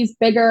there's these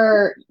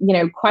bigger,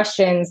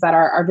 questions that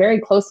are very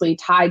closely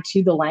tied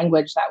to the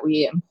language that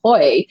we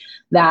employ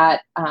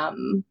that,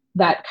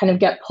 that kind of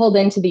get pulled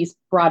into these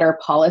broader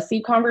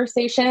policy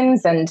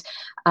conversations. And,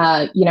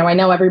 I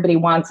know everybody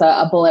wants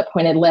a bullet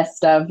pointed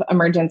list of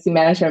emergency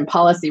management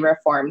policy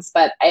reforms,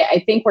 but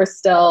I think we're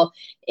still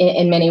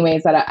in many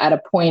ways at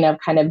a point of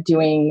kind of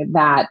doing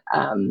that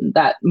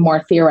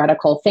more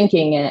theoretical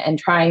thinking and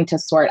trying to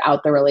sort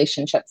out the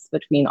relationships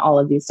between all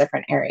of these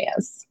different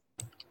areas.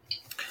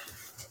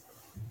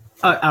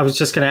 I was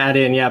just going to add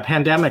in,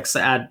 pandemics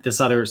add this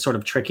other sort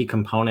of tricky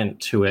component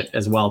to it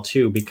as well,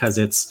 too, because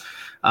it's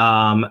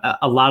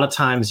a lot of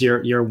times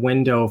your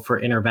window for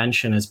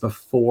intervention is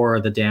before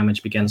the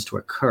damage begins to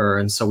occur.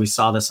 And so we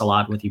saw this a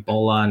lot with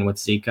Ebola and with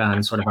Zika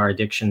and sort of our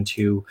addiction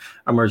to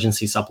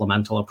emergency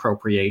supplemental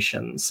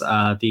appropriations.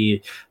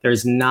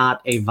 There's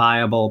not a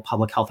viable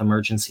public health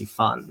emergency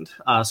fund.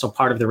 So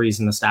part of the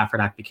reason the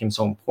Stafford Act became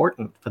so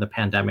important for the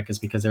pandemic is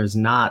because there's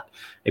not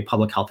a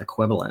public health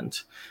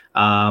equivalent.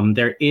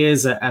 There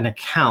is an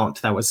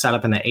account that was set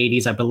up in the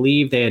 80s. I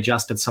believe they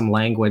adjusted some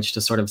language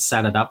to sort of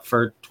set it up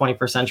for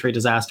 21st century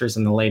disasters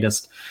in the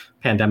latest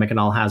pandemic and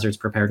all hazards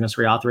preparedness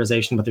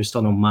reauthorization, but there's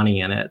still no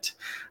money in it.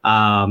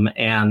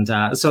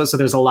 So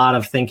there's a lot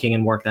of thinking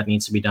and work that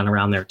needs to be done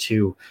around there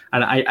too.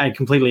 And I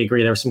completely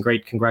agree. There were some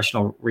great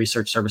Congressional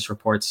Research Service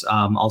reports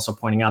also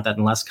pointing out that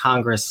unless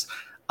Congress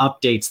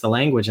updates the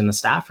language in the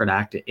Stafford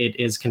Act, it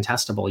is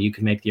contestable. You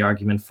can make the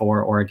argument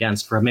for or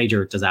against. For a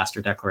major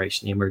disaster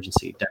declaration, the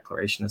emergency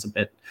declaration is a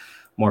bit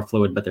more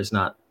fluid, but there's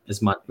not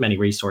as many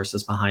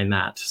resources behind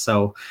that.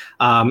 So,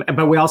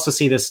 but we also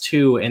see this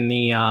too in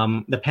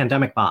the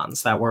pandemic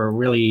bonds that were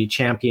really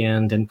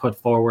championed and put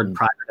forward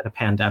prior to the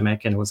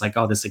pandemic. And it was like,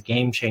 oh, this is a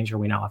game changer.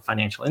 We now have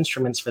financial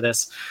instruments for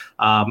this.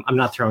 I'm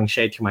not throwing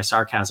shade through my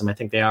sarcasm. I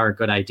think they are a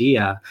good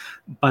idea,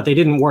 but they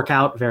didn't work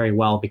out very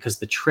well because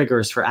the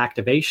triggers for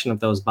activation of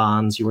those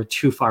bonds, you were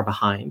too far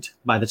behind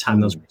by the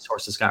time those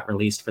resources got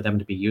released for them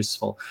to be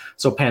useful.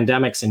 So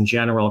pandemics in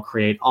general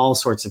create all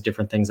sorts of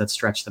different things that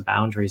stretch the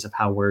boundaries of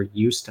how we're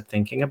used to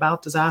thinking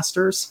about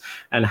disasters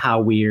and how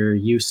we're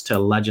used to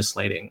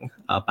legislating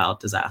about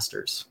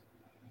disasters.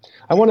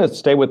 I want to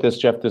stay with this,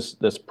 Jeff,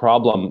 this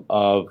problem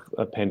of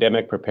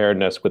pandemic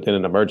preparedness within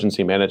an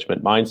emergency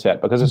management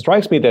mindset, because it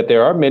strikes me that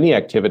there are many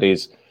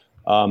activities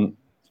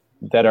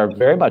that are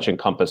very much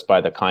encompassed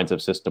by the kinds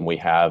of system we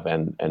have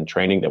and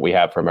training that we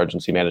have for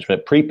emergency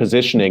management.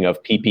 Pre-positioning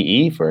of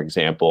PPE, for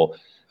example,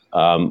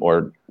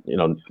 or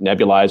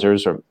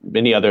nebulizers or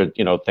many other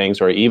things,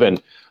 or even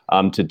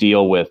to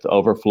deal with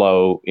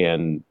overflow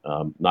in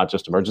not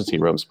just emergency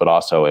rooms, but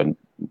also in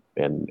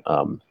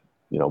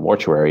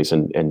mortuaries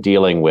and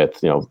dealing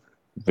with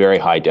very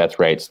high death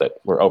rates that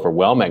were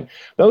overwhelming.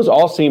 Those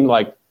all seem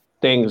like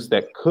things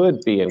that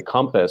could be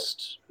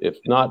encompassed, if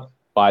not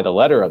by the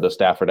letter of the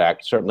Stafford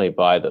Act, certainly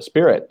by the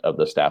spirit of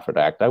the Stafford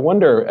Act. I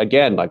wonder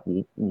again,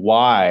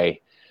 why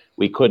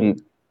we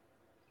couldn't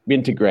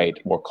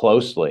integrate more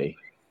closely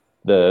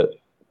the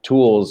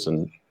tools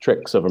and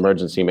tricks of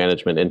emergency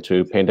management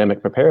into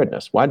pandemic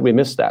preparedness. Why did we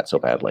miss that so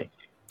badly?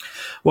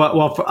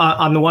 Well,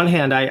 on the one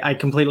hand, I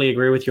completely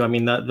agree with you. I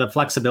mean, the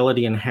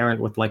flexibility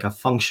inherent with like a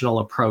functional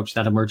approach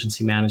that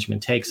emergency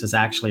management takes is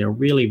actually a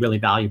really, really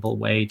valuable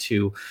way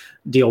to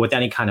deal with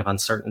any kind of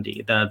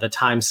uncertainty. The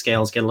time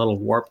scales get a little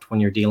warped when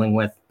you're dealing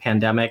with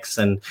pandemics,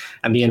 and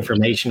the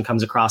information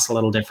comes across a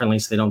little differently,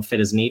 so they don't fit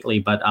as neatly.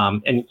 But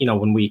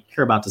when we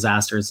hear about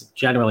disasters,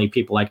 generally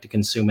people like to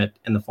consume it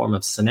in the form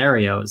of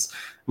scenarios.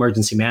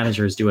 Emergency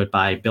managers do it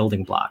by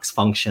building blocks,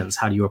 functions.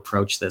 How do you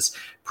approach this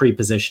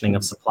pre-positioning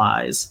of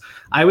supplies?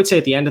 I would say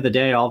at the end of the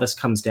day, all this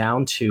comes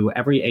down to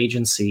every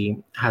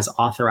agency has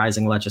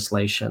authorizing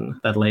legislation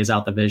that lays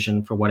out the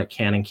vision for what it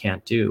can and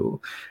can't do.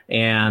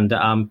 And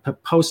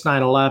post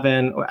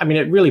 9/11, I mean,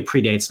 it really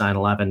predates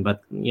 9/11,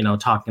 but,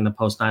 talking in the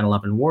post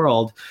 9/11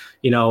 world,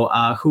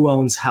 who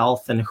owns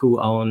health and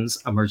who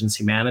owns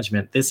emergency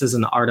management? This is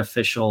an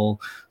artificial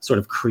sort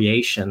of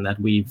creation that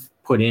we've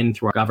put in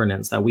through our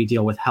governance, that we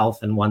deal with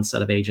health in one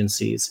set of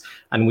agencies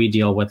and we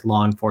deal with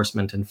law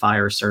enforcement and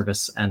fire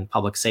service and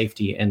public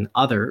safety in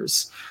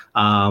others.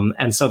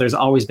 And so there's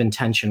always been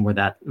tension where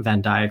that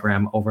Venn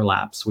diagram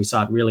overlaps. We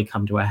saw it really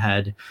come to a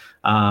head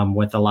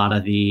with a lot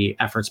of the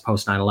efforts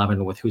post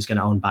 9/11 with who's going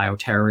to own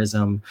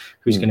bioterrorism,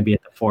 who's going to be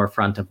at the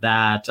forefront of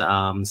that,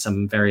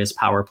 some various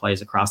power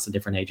plays across the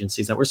different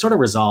agencies that were sort of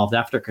resolved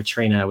after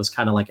Katrina. It was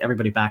kind of like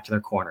everybody back to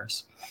their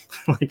corners.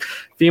 Like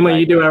FEMA,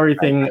 you do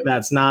everything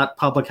that's not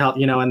public health,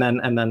 and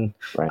then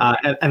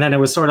it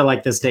was sort of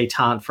like this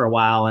détente for a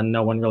while, and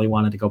no one really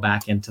wanted to go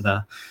back into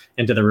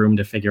the room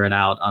to figure it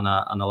out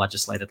on a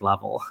legislated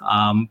level.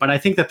 But I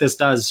think that this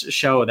does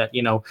show that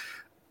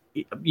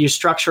you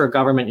structure a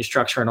government, you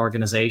structure an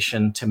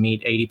organization to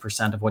meet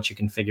 80% of what you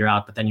can figure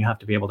out, but then you have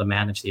to be able to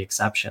manage the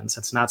exceptions.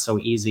 It's not so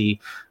easy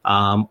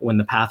when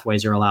the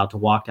pathways you're allowed to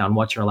walk down,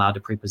 what you're allowed to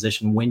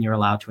pre-position, when you're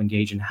allowed to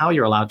engage, and how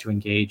you're allowed to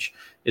engage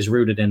is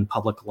rooted in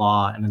public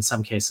law and in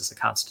some cases the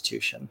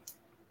Constitution.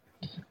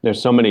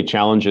 There's so many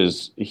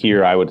challenges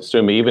here, I would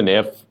assume, even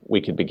if we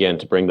could begin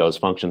to bring those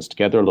functions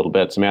together a little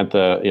bit.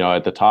 Samantha,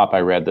 at the top, I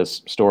read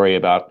this story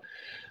about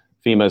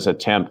FEMA's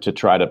attempt to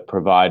try to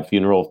provide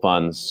funeral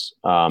funds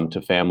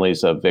to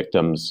families of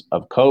victims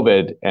of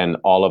COVID and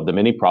all of the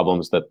many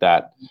problems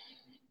that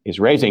is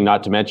raising,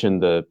 not to mention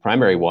the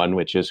primary one,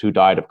 which is who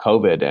died of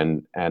COVID,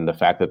 and the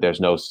fact that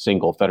there's no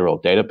single federal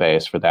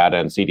database for that.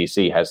 And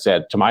CDC has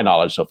said, to my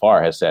knowledge so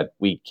far, has said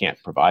we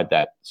can't provide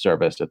that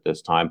service at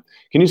this time.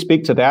 Can you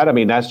speak to that? I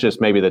mean, that's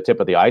just maybe the tip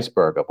of the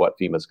iceberg of what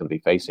FEMA is going to be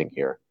facing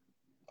here.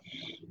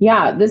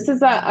 Yeah, this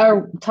is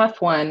a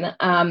tough one.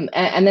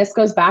 And this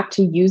goes back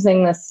to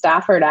using the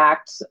Stafford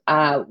Act.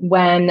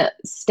 When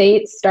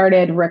states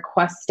started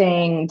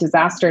requesting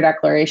disaster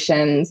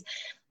declarations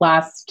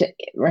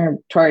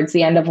towards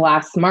the end of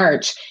last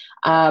March,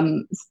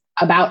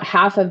 about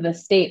half of the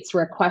states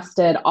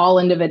requested all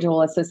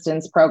individual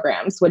assistance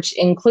programs, which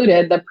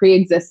included the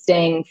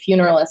pre-existing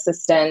funeral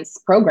assistance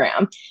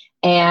program.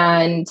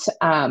 And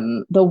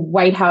the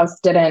White House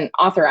didn't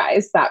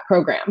authorize that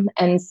program.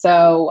 And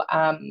so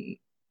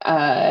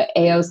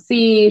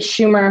AOC,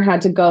 Schumer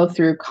had to go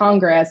through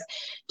Congress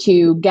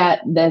to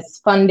get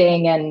this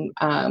funding and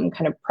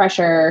kind of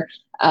pressure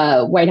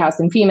White House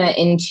and FEMA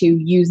into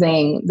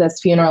using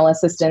this funeral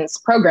assistance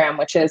program,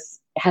 which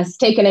has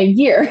taken a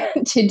year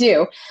to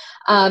do.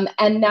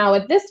 And now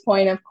at this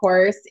point, of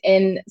course,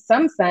 in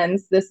some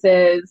sense, this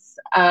is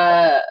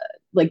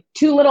like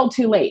too little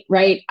too late,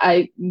 right?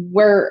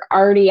 We're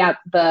already at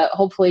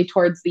hopefully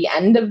towards the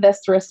end of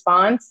this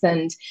response,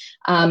 and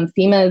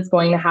FEMA is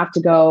going to have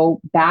to go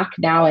back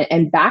now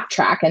and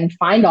backtrack and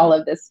find all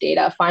of this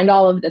data, find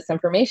all of this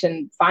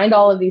information, find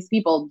all of these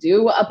people,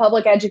 do a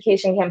public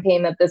education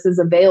campaign that this is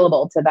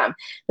available to them.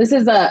 This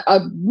is a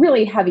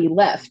really heavy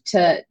lift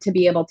to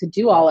be able to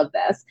do all of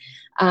this.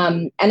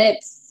 And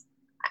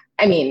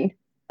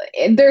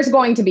there's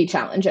going to be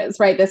challenges,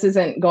 right? This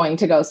isn't going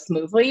to go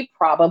smoothly,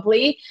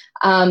 probably.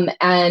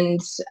 I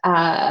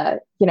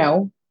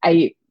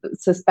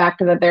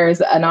suspect that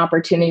there's an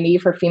opportunity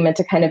for FEMA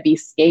to kind of be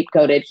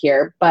scapegoated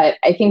here. But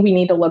I think we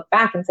need to look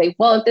back and say,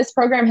 well, if this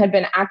program had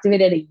been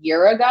activated a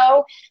year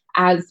ago,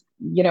 as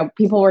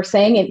people were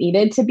saying it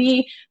needed to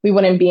be, we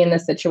wouldn't be in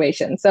this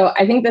situation. So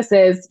I think this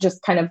is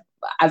just kind of,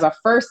 as a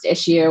first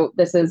issue,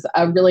 this is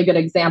a really good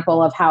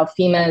example of how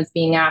FEMA is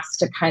being asked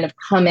to kind of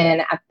come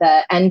in at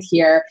the end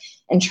here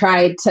and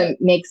try to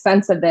make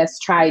sense of this,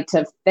 try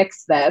to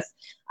fix this,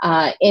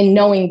 in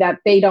knowing that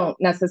they don't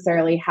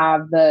necessarily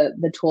have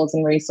the tools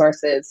and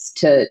resources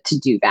to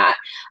do that.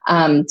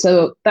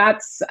 So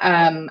that's,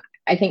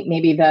 I think,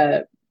 maybe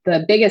the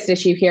biggest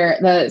issue here.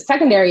 The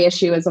secondary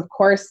issue is, of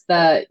course,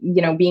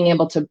 being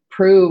able to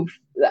prove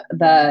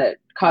the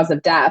cause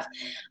of death.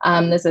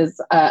 This is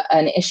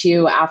an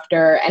issue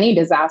after any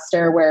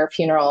disaster where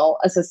funeral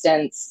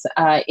assistance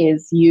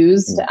is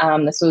used.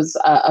 This was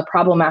a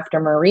problem after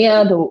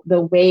Maria.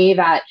 The way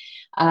that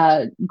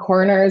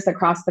coroners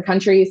across the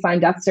country sign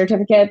death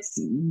certificates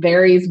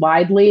varies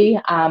widely.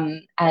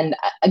 And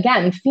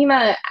again,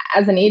 FEMA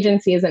as an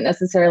agency isn't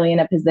necessarily in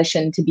a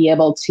position to be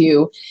able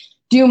to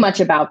do much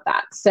about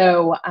that.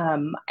 So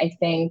I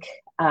think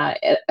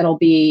it'll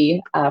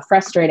be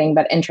frustrating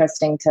but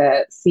interesting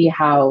to see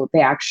how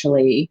they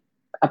actually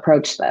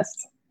approach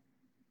this.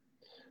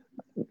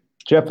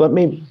 Jeff, let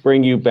me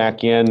bring you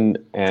back in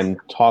and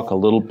talk a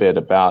little bit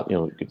about,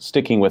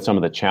 sticking with some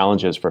of the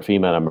challenges for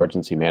FEMA and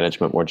emergency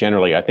management more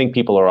generally. I think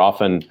people are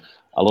often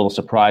a little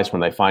surprised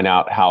when they find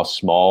out how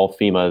small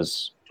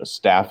FEMA's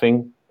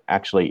staffing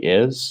actually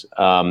is,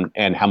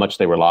 and how much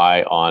they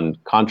rely on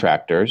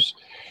contractors.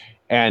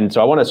 And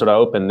so I want to sort of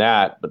open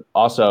that, but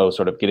also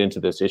sort of get into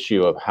this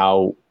issue of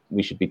how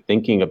we should be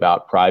thinking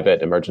about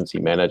private emergency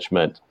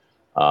management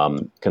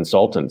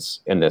consultants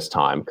in this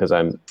time, because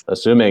I'm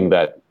assuming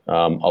that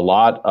a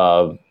lot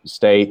of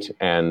state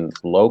and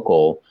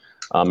local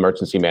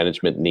emergency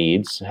management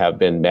needs have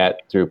been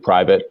met through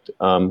private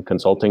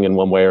consulting in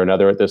one way or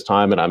another at this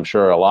time. And I'm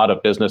sure a lot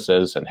of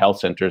businesses and health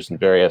centers and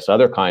various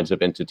other kinds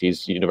of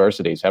entities,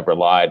 universities,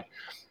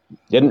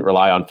 didn't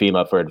rely on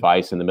FEMA for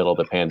advice in the middle of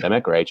the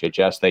pandemic or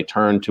HHS. They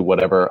turned to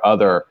whatever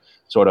other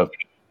sort of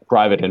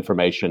private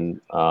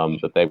information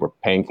that they were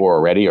paying for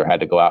already or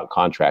had to go out and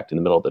contract in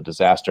the middle of the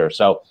disaster.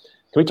 So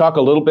can we talk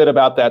a little bit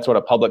about that sort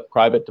of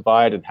public-private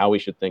divide and how we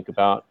should think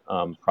about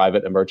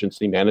private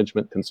emergency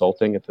management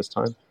consulting at this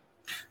time?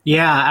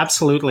 Yeah,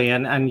 absolutely.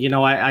 And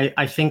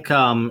I think,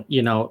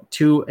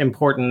 two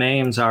important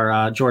names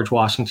are George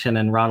Washington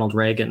and Ronald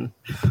Reagan.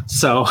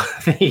 So,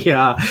 so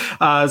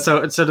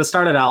to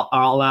start it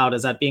all out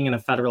is that being in a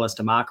federalist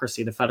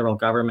democracy, the federal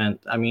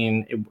government,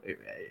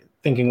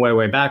 thinking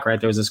way back, right,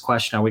 there was this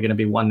question, are we going to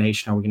be one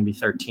nation? Or are we going to be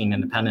 13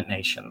 independent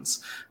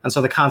nations? And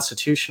so the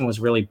Constitution was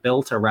really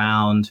built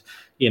around,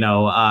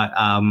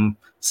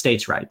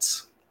 states'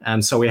 rights.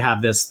 And so we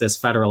have this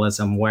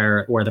federalism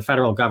where the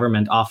federal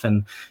government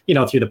often,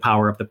 through the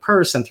power of the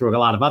purse and through a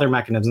lot of other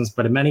mechanisms,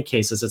 but in many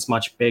cases, it's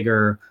much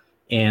bigger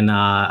in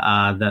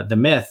the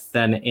myth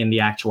than in the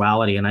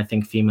actuality. And I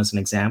think FEMA is an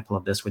example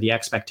of this, where the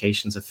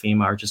expectations of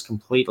FEMA are just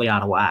completely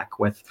out of whack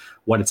with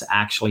what it's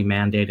actually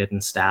mandated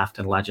and staffed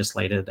and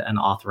legislated and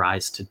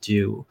authorized to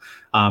do.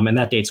 And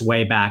that dates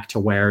way back to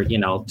where,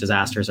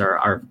 disasters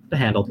are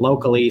handled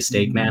locally,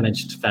 state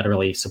managed,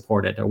 federally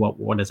supported, or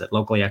what is it?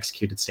 Locally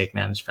executed, state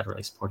managed,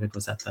 federally supported.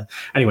 Was that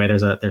anyway,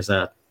 there's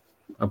a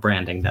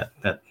branding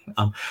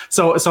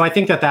so I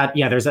think that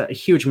there's a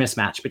huge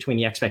mismatch between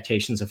the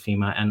expectations of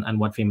FEMA and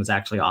what FEMA is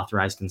actually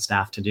authorized and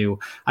staffed to do.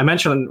 I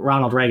mentioned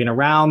Ronald Reagan.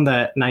 Around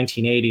the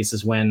 1980s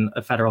is when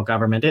the federal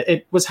government,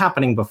 it was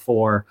happening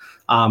before,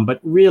 but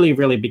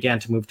really began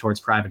to move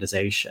towards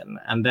privatization.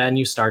 And then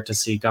you start to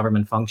see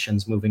government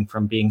functions moving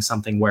from being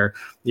something where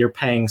you're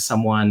paying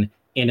someone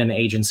in an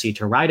agency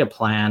to write a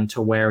plan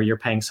to where you're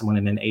paying someone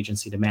in an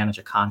agency to manage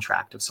a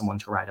contract of someone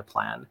to write a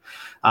plan.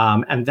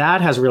 And that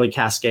has really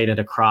cascaded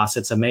across.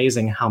 It's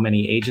amazing how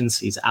many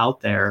agencies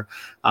out there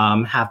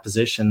have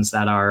positions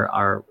that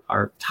are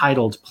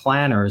titled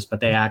planners, but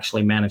they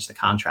actually manage the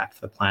contract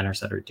for the planners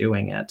that are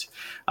doing it.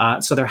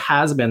 So there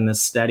has been this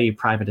steady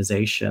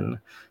privatization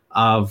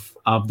of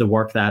the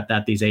work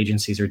that these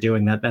agencies are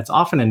doing that's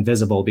often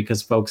invisible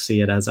because folks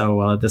see it as,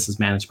 this is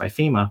managed by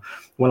FEMA.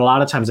 When a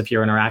lot of times if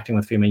you're interacting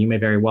with FEMA, you may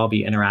very well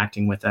be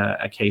interacting with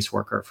a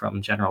caseworker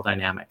from General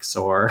Dynamics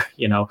or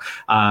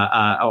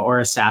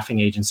a staffing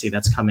agency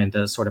that's come in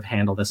to sort of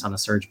handle this on a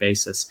surge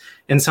basis.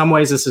 In some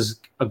ways, this is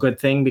a good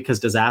thing because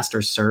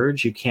disasters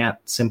surge. You can't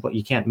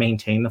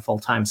maintain the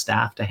full-time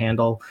staff to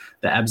handle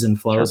the ebbs and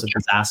flows of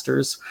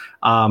disasters.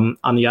 On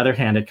the other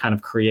hand, it kind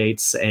of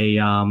creates a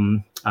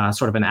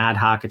sort of an ad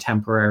hoc, a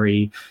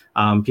temporary.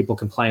 People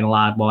complain a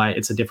lot. Well,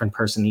 it's a different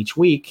person each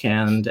week,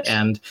 and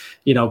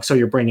so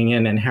you're bringing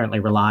in inherently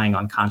relying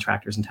on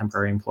contractors and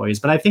temporary employees.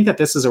 But I think that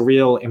this is a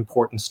real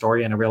important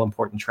story and a real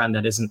important trend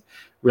that isn't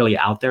really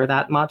out there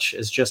that much.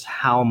 Is just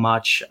how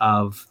much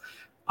of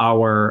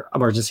our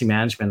emergency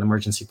management,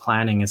 emergency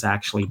planning is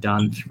actually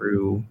done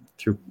through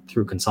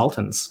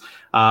consultants.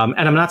 And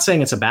I'm not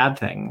saying it's a bad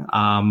thing,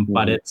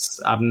 but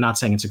I'm not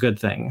saying it's a good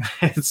thing.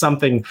 It's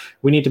something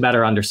we need to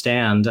better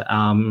understand. What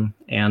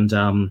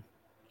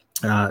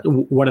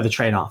are the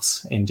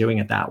trade-offs in doing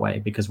it that way?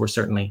 Because we're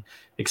certainly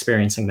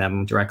experiencing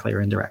them directly or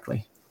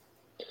indirectly.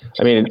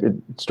 I mean,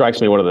 it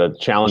strikes me one of the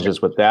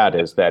challenges with that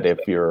is that if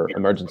your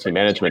emergency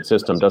management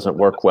system doesn't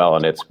work well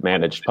and it's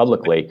managed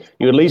publicly,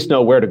 you at least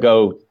know where to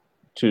go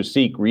to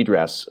seek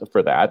redress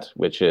for that,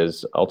 which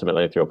is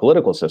ultimately through a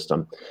political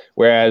system.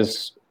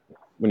 Whereas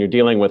when you're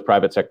dealing with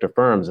private sector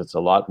firms, it's a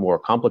lot more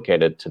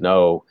complicated to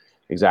know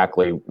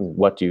exactly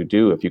what do you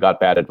do if you got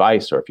bad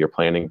advice or if your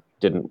planning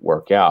didn't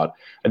work out.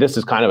 And this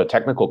is kind of a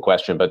technical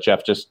question, but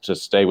Jeff, just to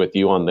stay with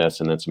you on this,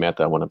 and then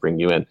Samantha, I want to bring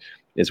you in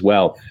as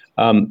well.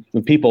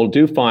 People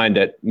do find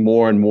that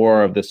more and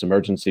more of this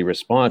emergency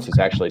response is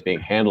actually being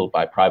handled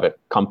by private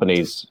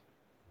companies.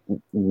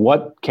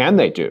 What can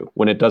they do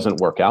when it doesn't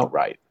work out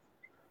right?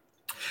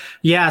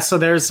 Yeah, so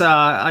there's there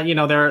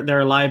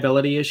are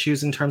liability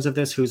issues in terms of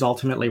this, who's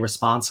ultimately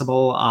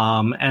responsible.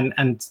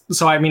 And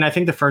so I mean, I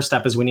think the first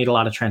step is we need a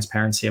lot of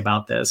transparency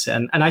about this.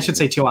 And I should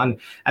say too,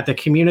 at the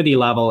community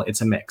level,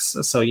 it's a mix.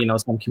 So,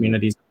 some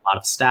communities have a lot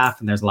of staff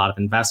and there's a lot of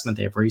investment,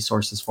 they have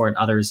resources for it.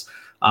 Others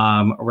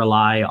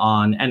rely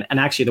on, and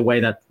actually the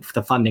way that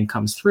the funding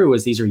comes through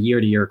is these are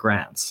year-to-year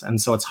grants.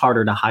 And so it's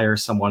harder to hire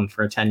someone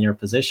for a 10-year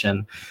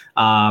position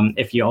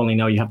if you only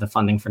know you have the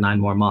funding for 9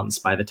 more months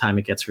by the time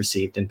it gets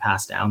received and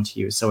passed down to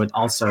you. So it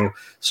also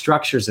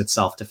structures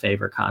itself to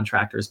favor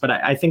contractors. But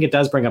I think it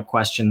does bring up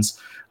questions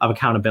of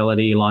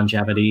accountability,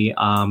 longevity,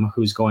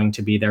 who's going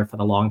to be there for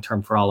the long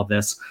term for all of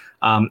this.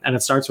 And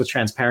it starts with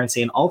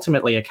transparency and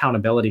ultimately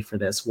accountability for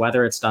this,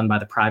 whether it's done by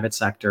the private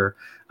sector,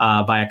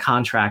 by a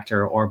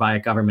contractor, or by a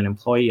government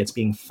employee. It's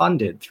being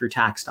funded through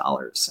tax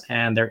dollars.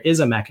 And there is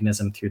a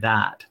mechanism through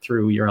that,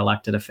 through your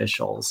elected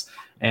officials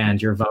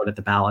and your vote at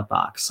the ballot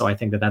box. So I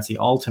think that that's the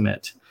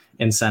ultimate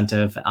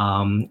incentive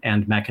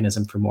and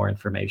mechanism for more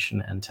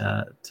information and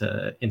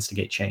to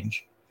instigate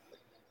change.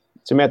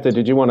 Samantha,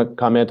 did you want to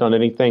comment on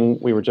anything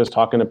we were just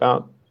talking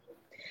about?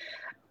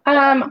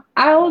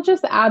 I'll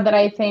just add that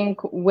I think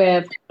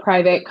with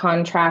private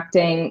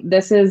contracting,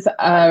 this is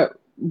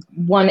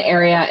one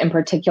area in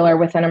particular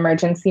within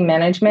emergency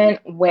management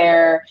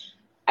where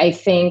I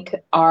think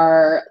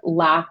our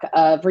lack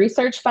of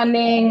research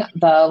funding,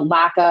 the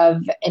lack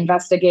of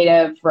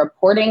investigative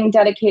reporting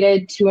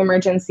dedicated to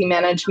emergency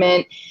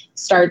management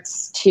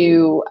starts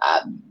to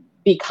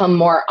become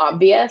more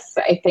obvious.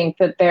 I think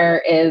that there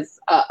is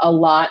a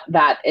lot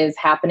that is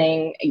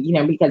happening,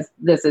 because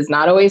this is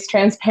not always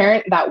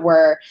transparent, that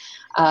we're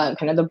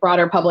kind of the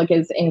broader public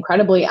is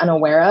incredibly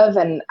unaware of.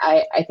 And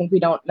I think we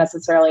don't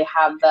necessarily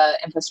have the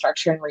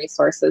infrastructure and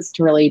resources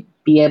to really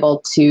be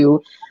able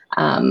to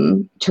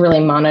really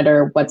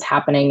monitor what's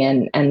happening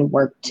and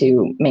work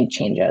to make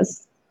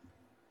changes.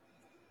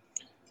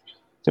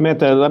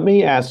 Samantha, let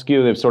me ask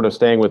you, if sort of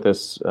staying with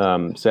this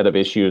set of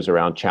issues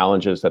around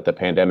challenges that the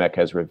pandemic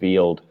has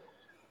revealed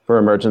for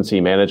emergency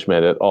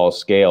management at all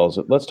scales,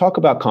 let's talk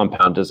about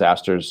compound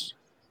disasters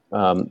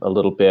a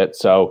little bit.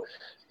 So,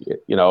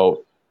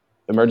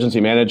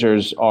 emergency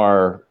managers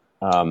are,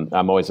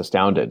 I'm always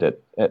astounded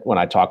at when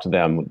I talk to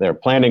them. They're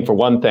planning for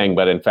one thing,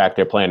 but in fact,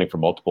 they're planning for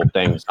multiple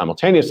things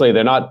simultaneously.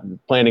 They're not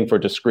planning for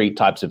discrete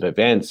types of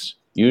events.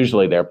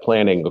 Usually they're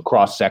planning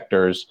across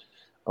sectors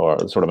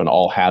or sort of an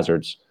all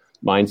hazards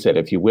mindset,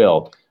 if you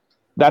will.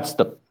 That's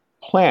the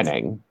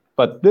planning.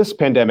 But this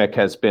pandemic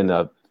has been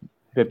a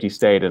 50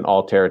 state and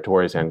all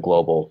territories and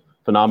global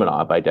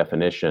phenomena by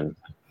definition.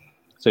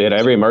 So you had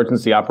every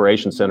emergency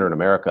operations center in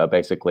America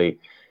basically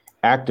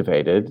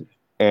activated.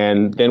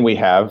 And then we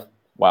have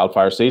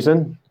wildfire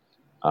season,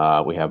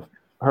 we have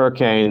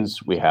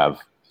hurricanes, we have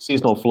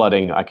seasonal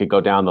flooding. I could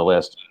go down the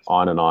list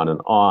on and on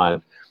and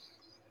on.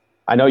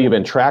 I know you've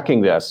been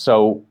tracking this.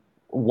 So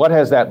what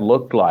has that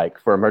looked like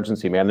for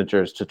emergency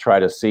managers to try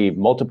to see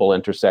multiple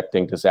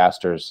intersecting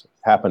disasters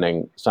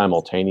happening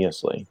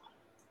simultaneously?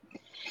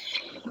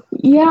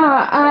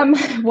 Yeah,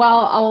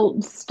 well,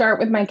 I'll start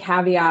with my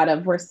caveat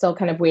of we're still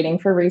kind of waiting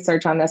for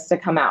research on this to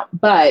come out.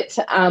 But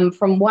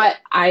from what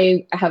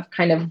I have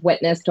kind of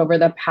witnessed over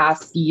the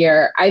past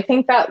year, I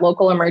think that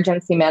local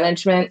emergency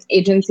management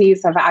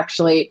agencies have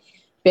actually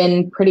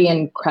been pretty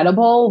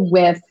incredible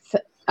with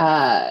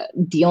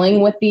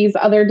dealing with these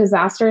other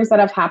disasters that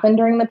have happened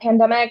during the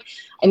pandemic.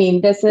 I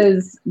mean,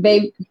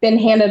 they've been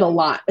handed a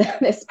lot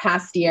this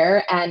past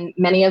year, and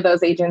many of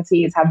those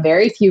agencies have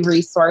very few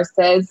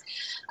resources.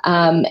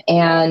 I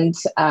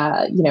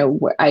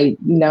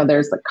know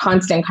there's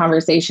constant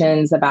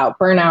conversations about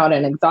burnout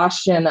and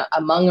exhaustion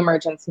among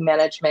emergency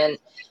management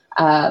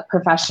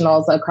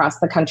professionals across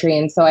the country.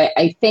 And so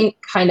I think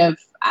kind of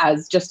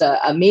as just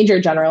a major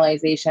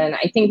generalization,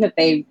 I think that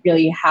they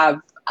really have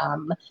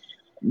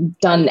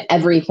done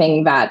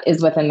everything that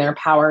is within their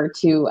power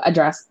to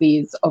address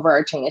these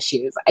overarching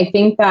issues. I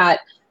think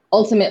that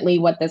ultimately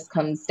what this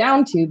comes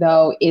down to,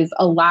 though, is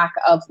a lack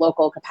of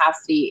local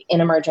capacity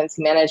in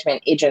emergency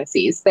management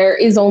agencies. There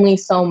is only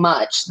so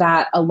much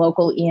that a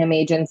local EM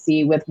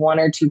agency with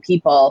one or two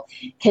people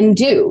can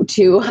do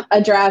to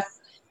address,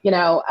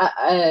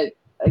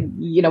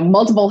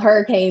 multiple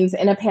hurricanes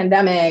in a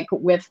pandemic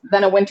with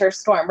then a winter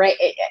storm, right?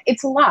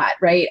 It's a lot,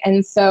 right?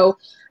 And so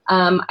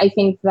I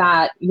think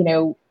that,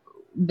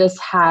 this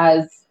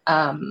has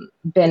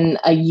been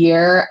a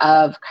year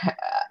of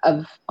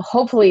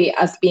hopefully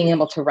us being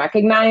able to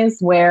recognize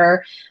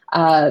where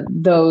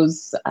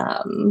those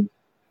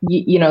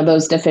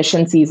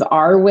deficiencies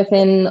are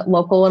within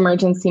local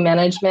emergency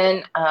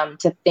management,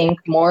 to think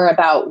more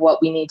about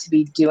what we need to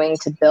be doing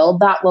to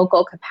build that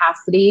local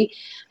capacity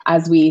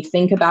as we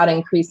think about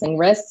increasing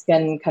risk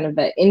and kind of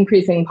the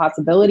increasing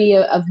possibility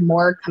of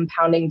more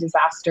compounding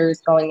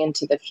disasters going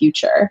into the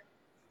future.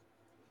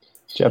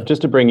 Jeff,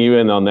 just to bring you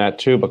in on that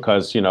too,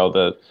 because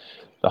the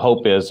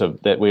hope is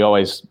that we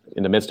always,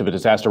 in the midst of a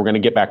disaster, we're going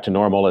to get back to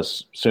normal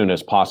as soon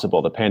as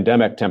possible. The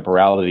pandemic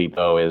temporality,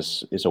 though,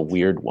 is a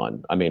weird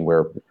one. I mean,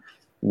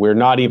 we're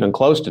not even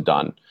close to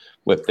done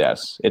with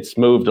this. It's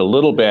moved a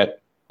little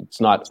bit.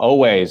 It's not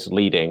always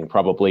leading,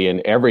 probably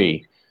in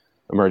every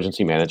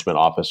emergency management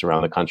office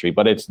around the country,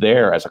 but it's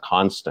there as a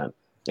constant.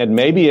 And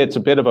maybe it's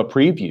a bit of a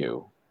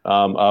preview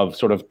of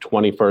sort of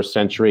 21st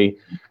century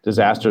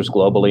disasters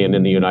globally and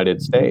in the United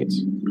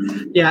States.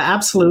 Yeah,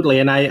 absolutely.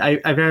 And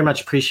I very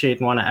much appreciate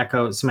and want to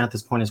echo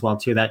Samantha's point as well,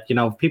 too, that,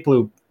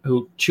 people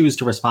who choose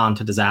to respond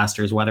to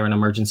disasters, whether in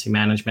emergency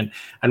management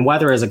and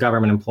whether as a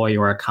government employee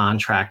or a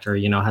contractor,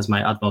 has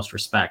my utmost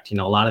respect. A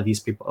lot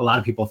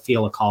of people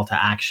feel a call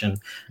to action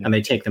and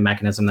they take the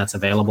mechanism that's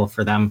available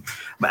for them.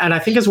 And I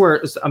think as we're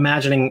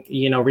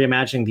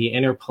reimagining the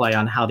interplay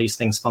on how these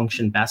things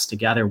function best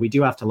together, we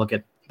do have to look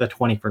at the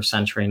 21st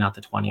century, not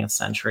the 20th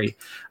century.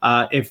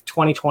 If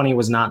 2020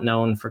 was not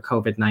known for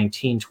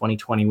COVID-19,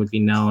 2020 would be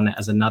known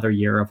as another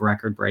year of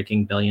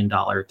record-breaking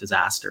billion-dollar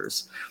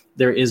disasters.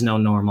 There is no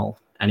normal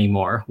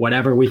anymore.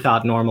 Whatever we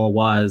thought normal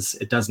was,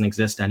 it doesn't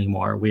exist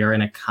anymore. We are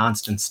in a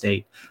constant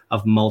state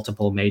of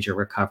multiple major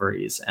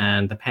recoveries,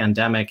 and the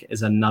pandemic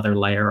is another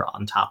layer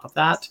on top of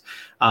that.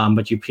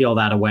 But you peel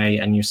that away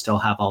and you still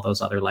have all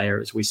those other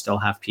layers. We still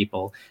have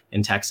people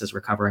in Texas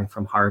recovering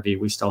from Harvey.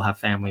 We still have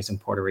families in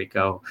Puerto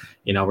Rico,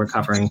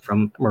 recovering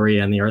from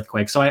Maria and the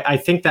earthquake. So I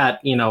think that,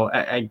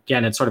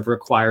 again, it sort of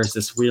requires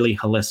this really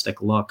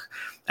holistic look.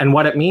 And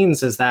what it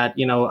means is that,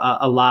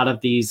 a lot of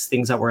these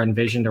things that were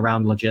envisioned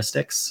around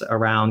logistics,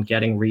 around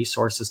getting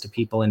resources to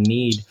people in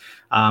need,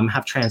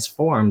 have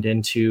transformed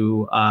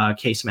into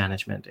case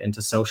management,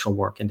 into social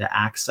work, into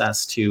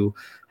access to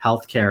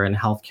healthcare and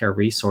healthcare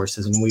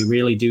resources. And we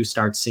really do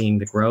start seeing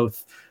the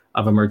growth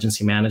of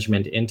emergency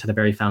management into the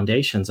very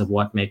foundations of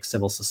what makes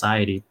civil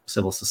society.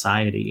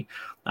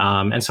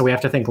 And so we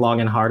have to think long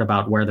and hard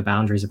about where the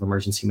boundaries of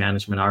emergency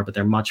management are, but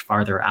they're much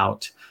farther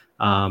out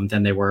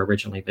than they were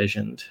originally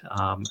visioned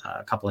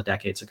a couple of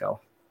decades ago.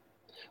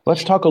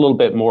 Let's talk a little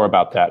bit more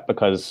about that,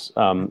 because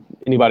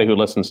anybody who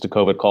listens to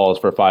COVID calls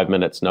for 5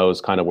 minutes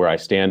knows kind of where I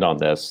stand on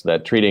this,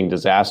 that treating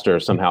disaster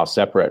somehow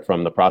separate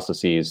from the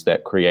processes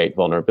that create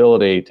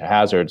vulnerability to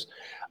hazards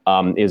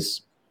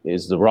is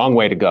is the wrong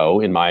way to go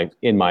in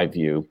my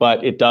view.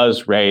 But it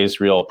does raise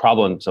real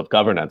problems of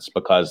governance,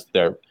 because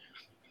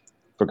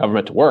for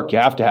government to work, you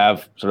have to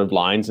have sort of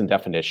lines and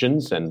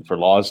definitions, and for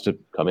laws to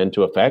come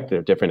into effect, there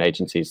are different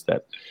agencies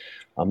that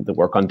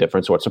work on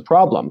different sorts of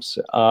problems.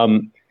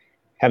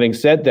 Having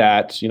said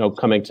that,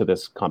 coming to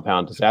this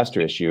compound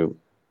disaster issue,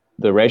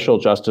 the racial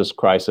justice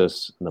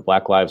crisis and the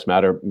Black Lives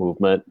Matter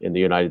movement in the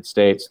United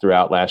States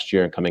throughout last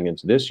year and coming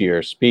into this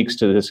year speaks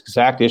to this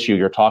exact issue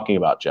you're talking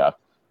about, Jeff.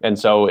 And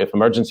so if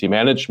emergency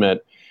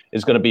management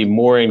is going to be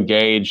more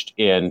engaged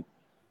in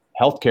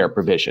healthcare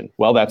provision,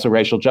 well, that's a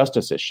racial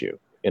justice issue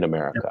in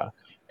America.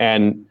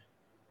 And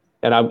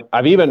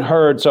I've even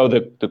heard, so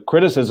the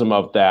criticism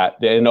of that,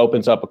 it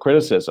opens up a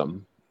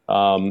criticism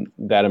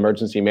that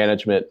emergency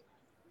management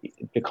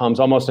becomes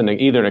almost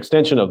either an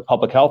extension of the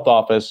public health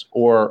office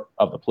or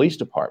of the police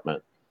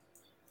department.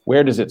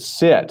 Where does it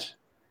sit?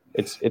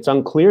 It's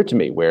unclear to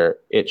me where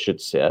it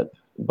should sit.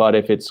 But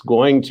if it's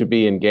going to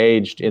be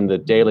engaged in the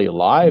daily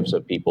lives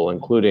of people,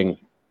 including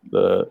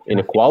the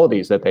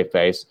inequalities that they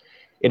face,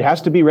 it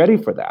has to be ready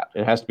for that.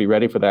 It has to be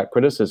ready for that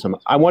criticism.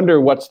 I wonder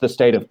what's the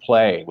state of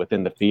play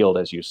within the field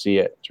as you see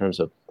it in terms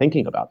of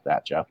thinking about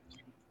that, Jeff.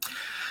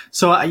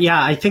 So,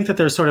 I think that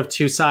there's sort of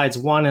two sides.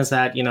 One is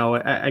that,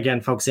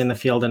 again, folks in the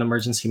field in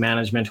emergency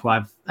management who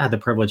I've had the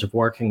privilege of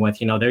working with,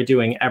 they're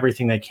doing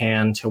everything they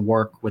can to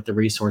work with the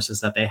resources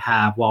that they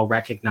have, while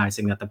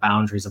recognizing that the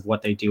boundaries of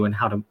what they do and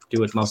how to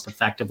do it most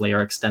effectively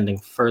are extending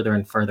further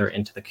and further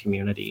into the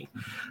community.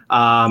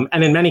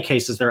 And in many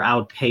cases, they're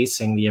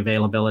outpacing the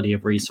availability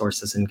of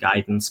resources and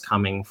guidance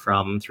coming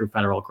through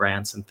federal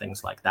grants and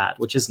things like that,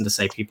 which isn't to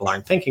say people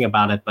aren't thinking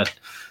about it, but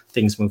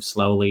things move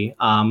slowly.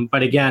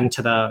 But again,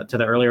 to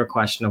the earlier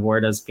question of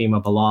where does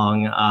FEMA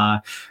belong,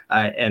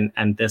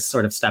 and this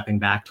sort of stepping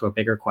back to a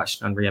bigger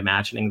question on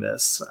reimagining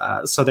this.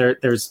 So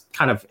there's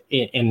kind of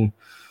in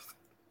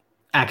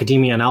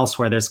academia and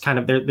elsewhere, there's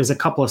a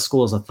couple of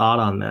schools of thought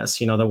on this.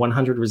 The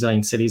 100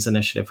 Resilient Cities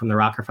Initiative from the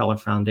Rockefeller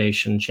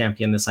Foundation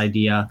championed this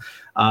idea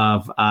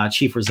of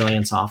chief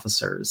resilience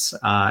officers.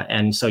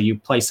 And so you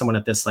place someone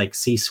at this like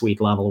C-suite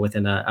level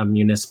within a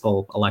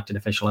municipal elected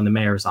official in the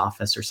mayor's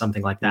office or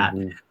something like that,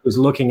 who's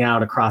looking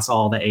out across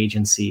all the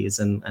agencies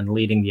and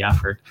leading the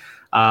effort.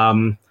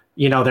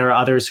 There are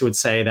others who would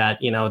say that,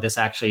 this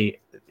actually,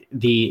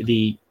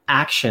 the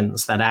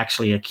actions that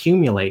actually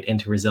accumulate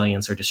into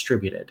resilience are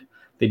distributed.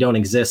 They don't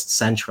exist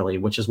centrally,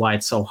 which is why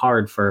it's so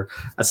hard for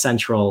a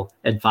central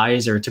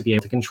advisor to be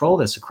able to control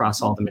this across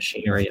all the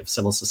machinery of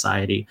civil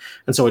society.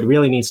 And so it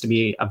really needs to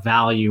be a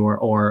value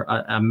or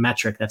a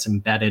metric that's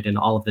embedded in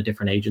all of the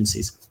different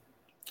agencies.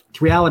 The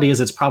reality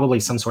is it's probably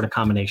some sort of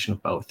combination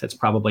of both. It's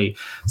probably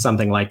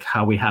something like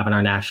how we have in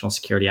our national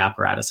security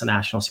apparatus, a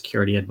national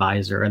security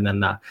advisor, and then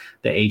the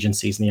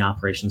agencies and the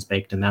operations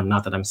baked in them.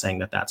 Not that I'm saying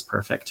that that's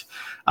perfect.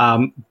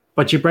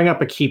 But you bring up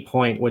a key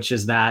point, which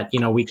is that,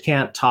 we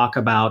can't talk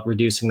about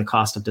reducing the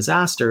cost of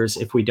disasters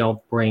if we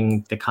don't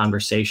bring the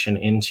conversation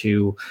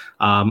into,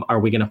 are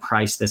we going to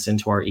price this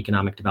into our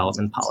economic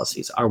development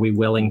policies? Are we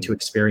willing to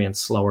experience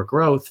slower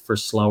growth for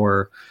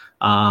slower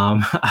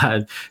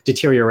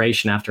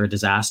deterioration after a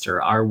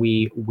disaster? Are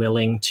we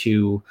willing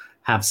to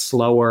have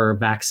slower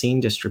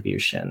vaccine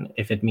distribution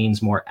if it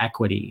means more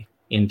equity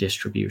in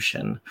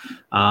distribution?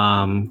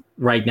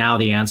 Right now,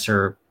 the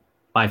answer,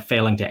 by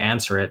failing to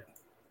answer it,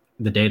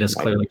 the data is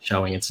clearly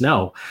showing it's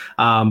no.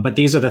 But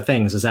these are the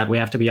things, is that we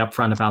have to be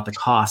upfront about the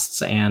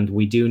costs, and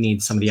we do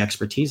need some of the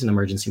expertise in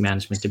emergency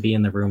management to be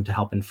in the room to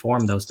help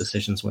inform those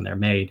decisions when they're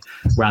made,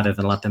 rather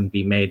than let them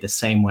be made the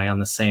same way on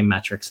the same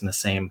metrics and the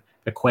same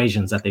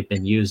equations that they've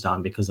been used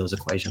on, because those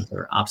equations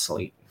are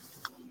obsolete.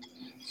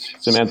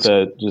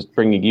 Samantha, just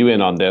bringing you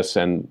in on this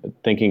and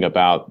thinking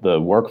about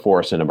the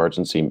workforce in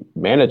emergency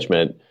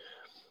management,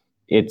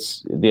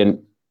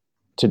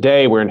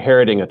 today, we're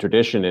inheriting a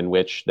tradition in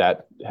which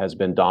that has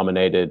been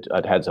dominated.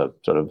 It has a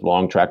sort of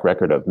long track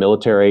record of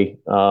military,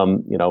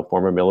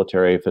 former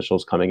military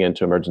officials coming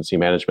into emergency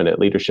management at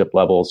leadership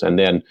levels. And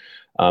then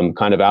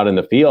kind of out in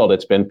the field,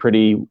 it's been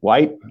pretty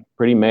white,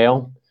 pretty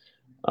male,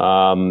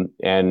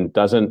 and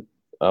doesn't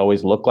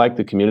always look like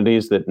the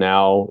communities that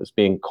now is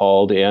being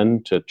called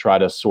in to try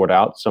to sort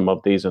out some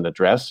of these and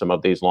address some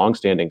of these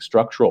longstanding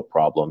structural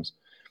problems.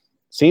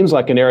 Seems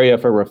like an area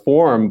for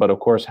reform, but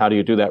of course, how do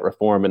you do that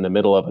reform in the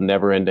middle of a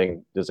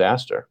never-ending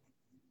disaster?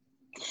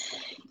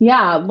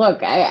 Yeah,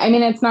 look, I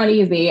mean, it's not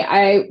easy.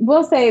 I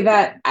will say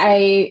that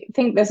I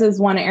think this is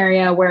one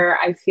area where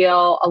I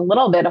feel a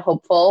little bit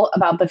hopeful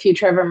about the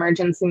future of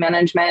emergency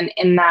management,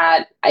 in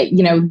that,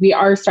 we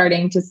are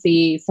starting to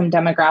see some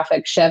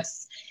demographic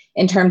shifts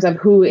in terms of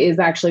who is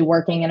actually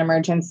working in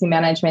emergency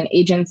management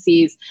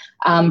agencies,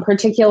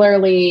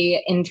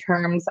 particularly in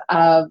terms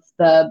of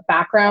the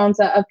backgrounds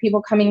of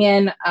people coming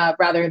in,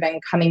 rather than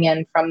coming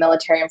in from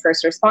military and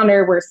first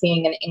responder. We're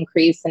seeing an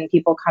increase in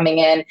people coming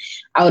in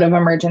out of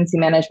emergency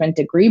management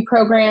degree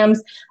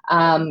programs,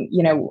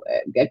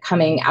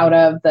 coming out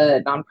of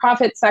the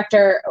nonprofit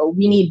sector.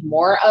 We need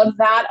more of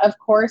that, of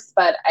course,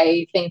 but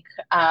I think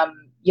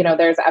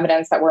there's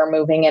evidence that we're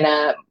moving in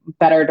a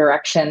better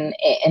direction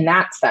in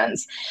that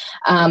sense.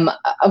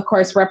 Of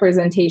course,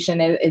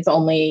 representation is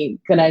only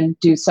going to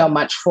do so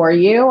much for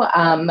you.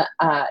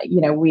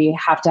 We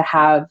have to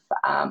have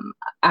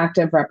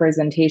active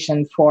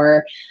representation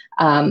for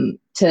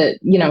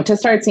to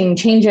start seeing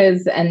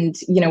changes, and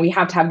we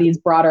have to have these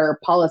broader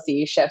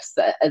policy shifts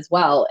as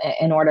well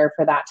in order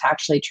for that to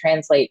actually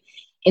translate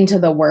into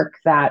the work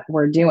that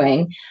we're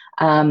doing.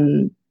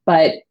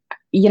 But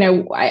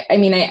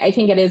I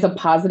think it is a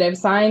positive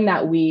sign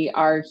that we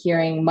are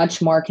hearing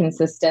much more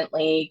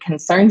consistently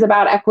concerns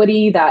about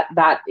equity,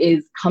 that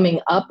is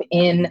coming up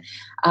in,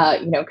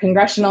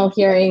 congressional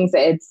hearings.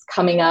 It's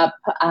coming up,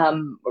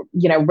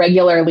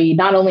 regularly,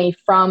 not only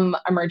from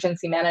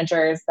emergency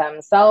managers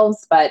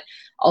themselves, but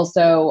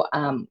also,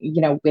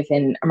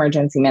 within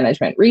emergency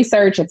management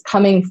research. It's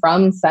coming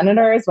from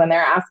senators when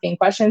they're asking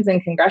questions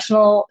in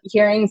congressional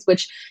hearings,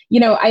 which,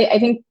 I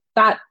think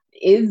that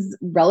is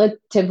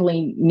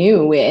relatively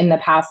new in the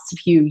past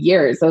few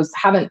years. Those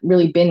haven't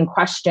really been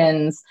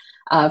questions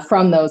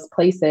from those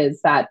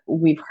places that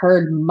we've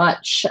heard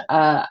much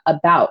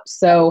about.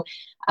 So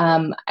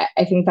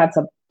I think that's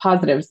a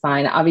positive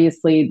sign.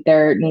 Obviously,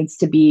 there needs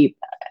to be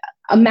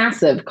a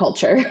massive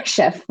culture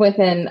shift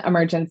within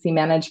emergency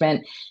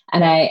management.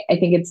 And I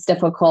think it's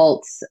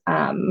difficult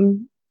to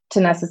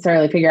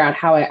necessarily figure out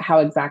how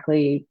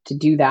exactly to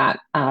do that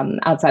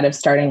outside of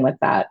starting with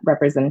that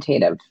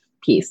representative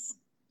piece.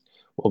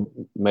 Well,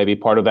 maybe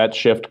part of that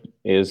shift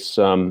is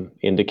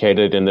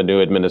indicated in the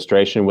new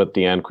administration with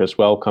Deanne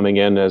Criswell coming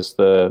in as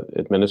the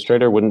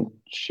administrator. Wouldn't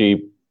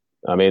she?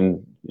 I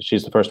mean,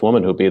 she's the first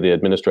woman who'd be the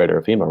administrator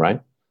of FEMA,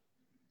 right?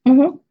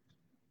 Mm-hmm.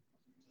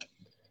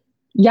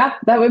 Yeah,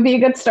 that would be a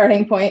good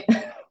starting point.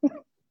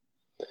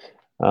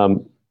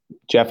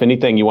 Jeff,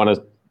 anything you want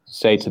to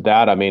say to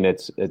that? I mean,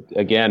 it's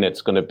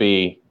going to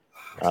be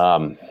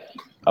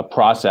a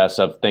process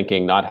of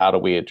thinking, not how do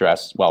we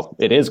address, well,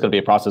 it is going to be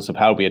a process of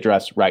how do we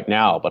address right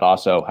now, but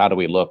also how do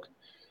we look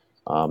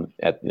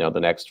at the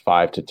next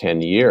 5 to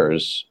 10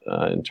 years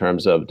in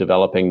terms of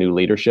developing new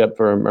leadership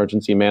for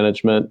emergency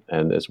management,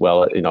 and as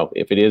well,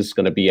 if it is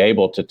going to be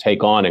able to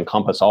take on,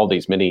 encompass all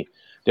these many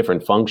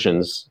different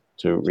functions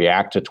to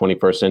react to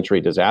 21st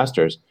century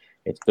disasters,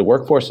 the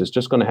workforce is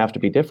just going to have to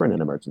be different in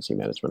emergency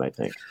management, I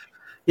think.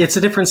 It's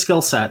a different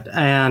skill set.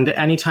 And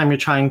anytime you're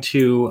trying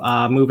to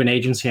move an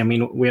agency, I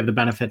mean, we have the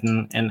benefit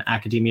in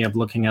academia of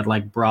looking at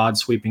like broad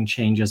sweeping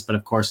changes. But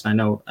of course, I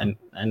know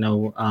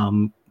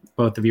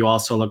both of you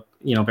also look,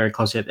 very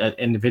closely at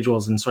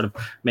individuals and sort of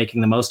making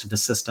the most of the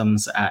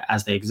systems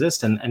as they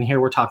exist. And here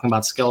we're talking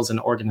about skills in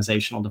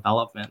organizational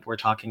development. We're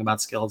talking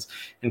about skills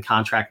in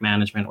contract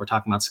management. We're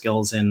talking about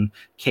skills in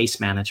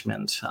case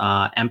management,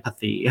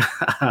 empathy,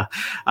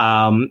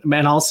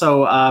 and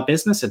also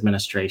business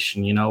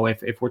administration.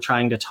 If we're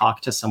trying to talk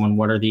to someone,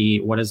 what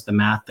is the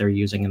math they're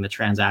using in the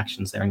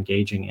transactions they're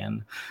engaging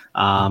in?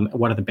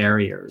 What are the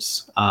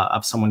barriers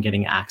of someone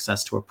getting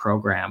access to a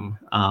program?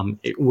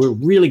 We're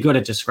really good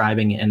at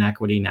describing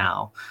inequity now.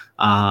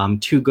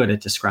 Too good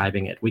at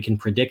describing it. We can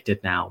predict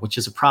it now, which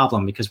is a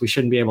problem because we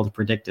shouldn't be able to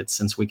predict it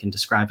since we can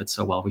describe it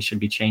so well. We should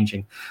be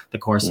changing the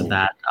course of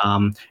that.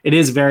 It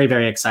is very,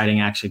 very exciting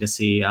actually to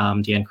see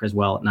Deanne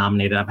Criswell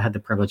nominated. I've had the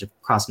privilege of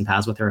crossing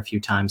paths with her a few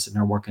times in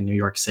her work in New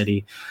York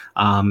City.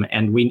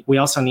 And we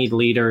also need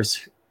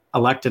leaders,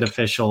 elected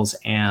officials,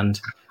 and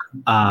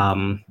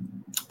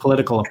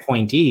political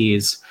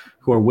appointees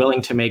who are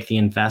willing to make the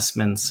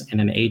investments in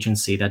an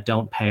agency that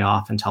don't pay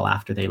off until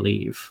after they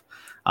leave.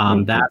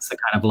 That's the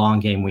kind of long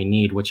game we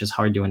need, which is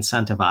hard to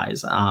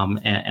incentivize.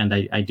 And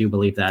I do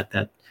believe that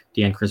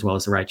Deanne Criswell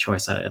is the right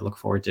choice. I look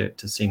forward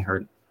to seeing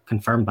her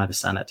confirmed by the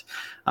Senate.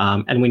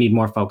 And we need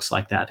more folks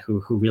like that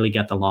who really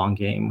get the long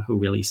game, who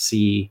really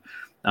see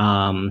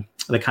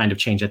the kind of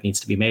change that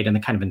needs to be made and the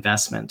kind of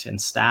investment in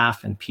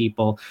staff and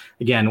people.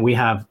 Again, we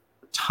have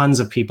tons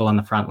of people on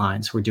the front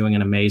lines who are doing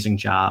an amazing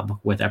job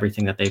with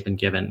everything that they've been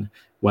given,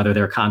 whether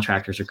they're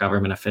contractors or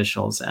government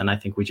officials. And I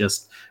think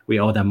we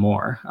owe them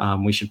more.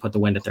 We should put the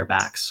wind at their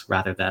backs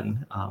rather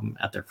than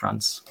at their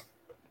fronts.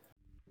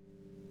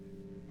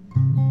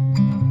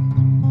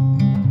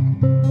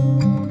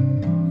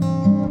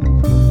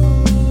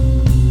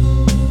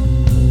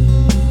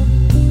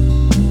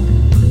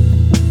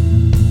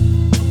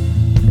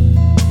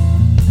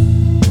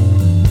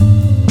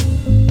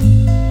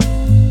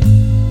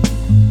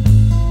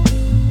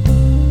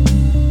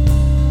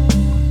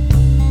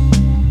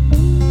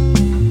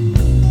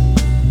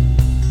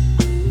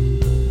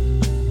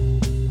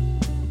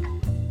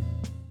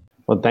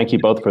 Well, thank you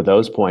both for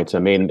those points. I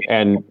mean,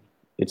 and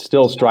it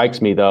still strikes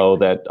me, though,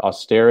 that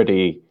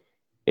austerity,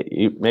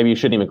 maybe you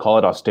shouldn't even call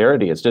it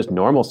austerity. It's just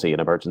normalcy in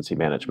emergency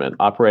management,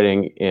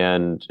 operating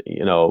in,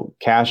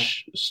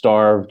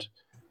 cash-starved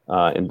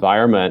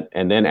environment,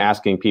 and then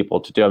asking people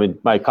to do. I mean,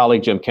 my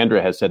colleague Jim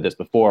Kendra has said this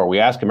before. We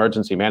ask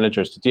emergency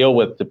managers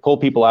to pull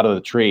people out of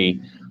the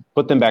tree,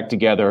 put them back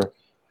together,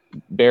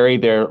 bury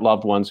their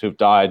loved ones who've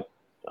died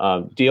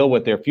deal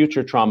with their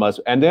future traumas,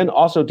 and then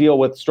also deal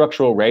with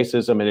structural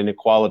racism and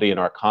inequality in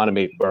our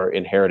economy were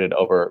inherited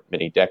over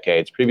many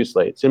decades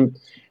previously.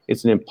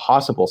 It's an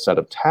impossible set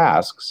of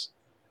tasks,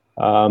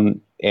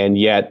 and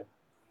yet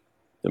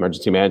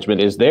emergency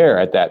management is there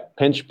at that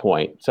pinch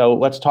point. So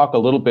let's talk a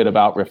little bit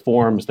about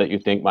reforms that you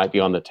think might be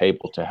on the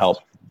table to help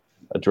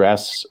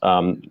address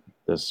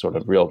this sort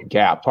of real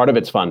gap. Part of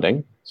it's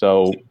funding.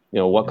 So,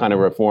 what kind of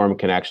reform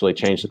can actually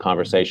change the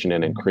conversation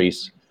and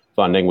increase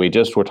funding? We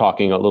just were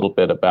talking a little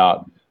bit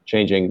about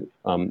changing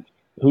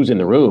who's in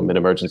the room in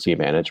emergency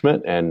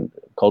management and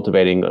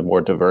cultivating a more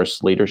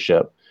diverse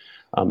leadership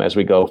as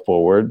we go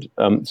forward.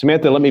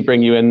 Samantha, let me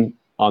bring you in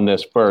on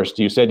this first.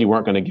 You said you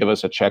weren't going to give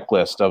us a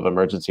checklist of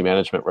emergency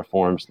management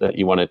reforms that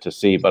you wanted to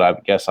see, but I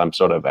guess I'm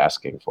sort of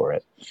asking for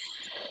it.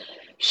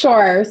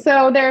 Sure.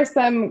 So there's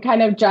some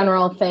kind of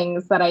general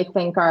things that I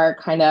think are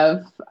kind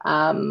of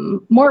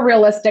more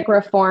realistic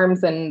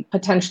reforms and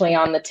potentially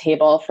on the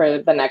table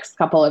for the next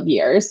couple of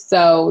years.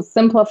 So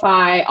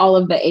simplify all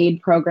of the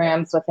aid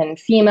programs within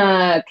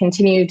FEMA,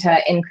 continue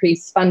to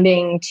increase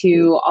funding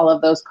to all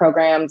of those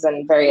programs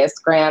and various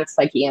grants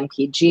like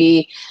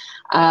EMPG.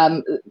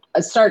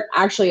 Start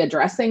actually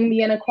addressing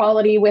the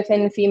inequality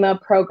within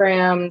FEMA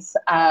programs,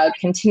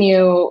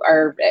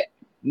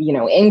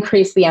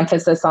 increase the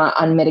emphasis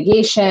on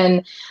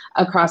mitigation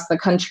across the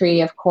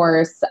country. Of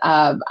course,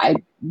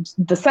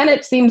 the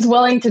Senate seems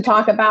willing to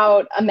talk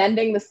about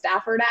amending the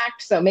Stafford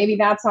Act, so maybe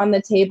that's on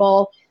the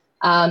table.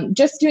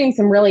 Just doing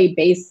some really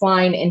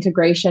baseline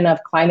integration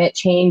of climate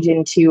change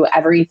into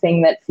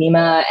everything that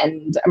FEMA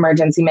and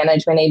emergency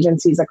management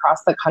agencies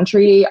across the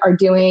country are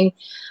doing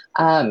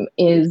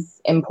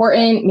is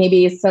important.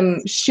 Maybe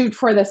some shoot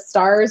for the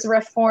stars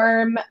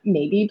reform,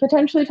 maybe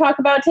potentially talk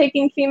about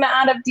taking FEMA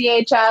out of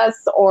DHS,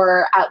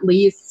 or at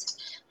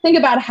least think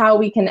about how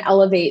we can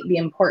elevate the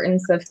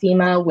importance of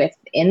FEMA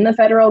within the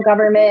federal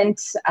government.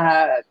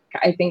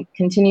 I think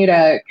continue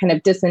to kind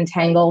of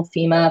disentangle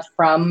FEMA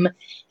from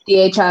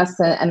DHS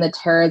and the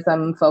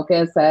terrorism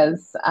focus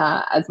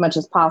as much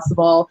as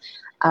possible.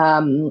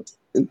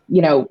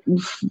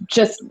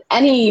 Just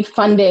any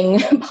funding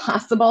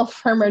possible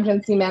for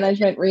emergency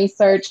management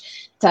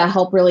research to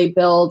help really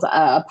build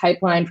a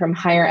pipeline from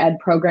higher ed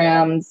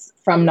programs,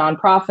 from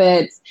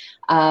nonprofits,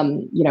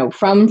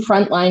 from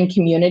frontline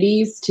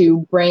communities to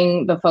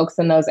bring the folks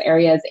in those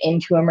areas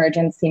into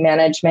emergency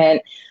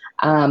management,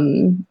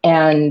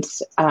 and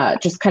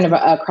just kind of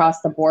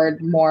across the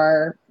board,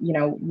 more,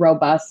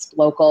 robust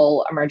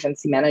local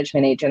emergency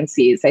management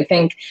agencies. I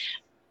think,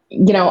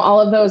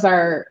 all of those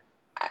are,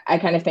 I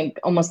kind of think,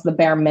 almost the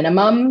bare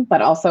minimum,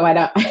 but also I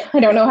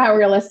don't know how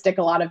realistic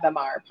a lot of them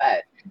are,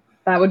 but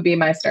that would be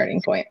my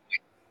starting point.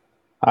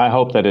 I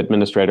hope that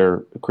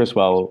Administrator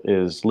Criswell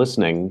is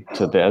listening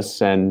to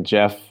this. And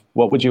Jeff,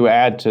 what would you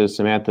add to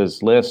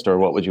Samantha's list, or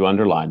what would you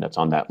underline that's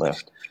on that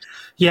list?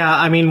 Yeah,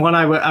 I mean, one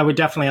I would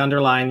definitely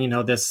underline,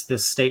 this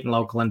state and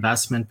local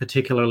investment,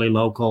 particularly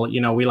local.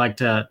 We like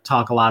to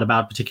talk a lot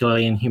about,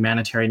 particularly in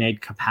humanitarian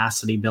aid,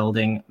 capacity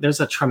building. There's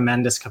a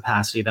tremendous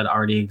capacity that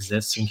already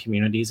exists in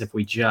communities if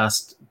we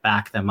just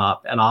back them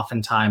up. And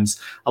oftentimes,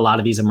 a lot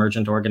of these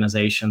emergent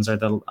organizations they're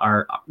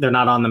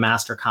not on the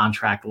master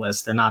contract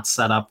list. They're not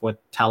set up with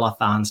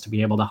telethons to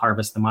be able to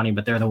harvest the money,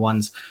 but they're the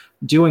ones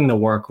doing the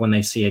work when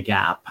they see a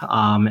gap.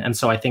 And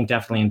so I think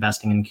definitely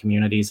investing in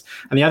communities.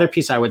 And the other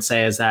piece I would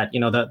say is that,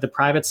 the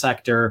private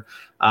sector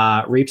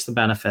reaps the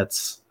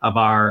benefits of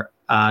our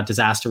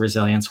disaster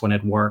resilience when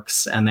it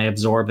works, and they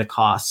absorb the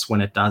costs when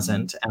it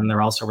doesn't. And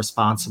they're also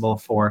responsible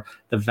for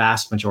the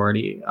vast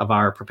majority of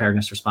our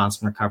preparedness,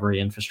 response, and recovery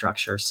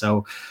infrastructure.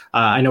 So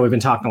I know we've been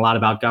talking a lot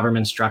about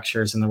government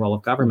structures and the role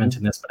of government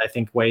in this, but I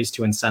think ways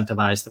to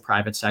incentivize the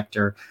private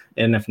sector,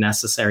 and if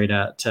necessary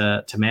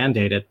to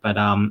mandate it. But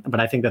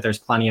I think that there's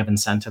plenty of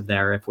incentive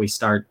there if we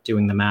start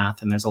doing the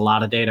math. And there's a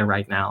lot of data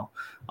right now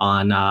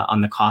on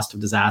the cost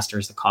of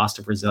disasters, the cost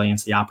of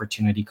resilience, the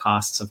opportunity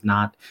costs of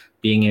not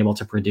being able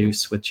to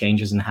produce with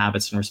changes in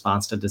habits in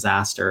response to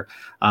disaster.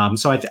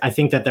 So I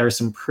think that there are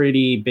some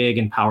pretty big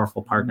and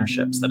powerful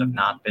partnerships that have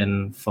not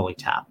been fully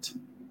tapped.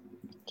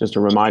 Just a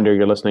reminder,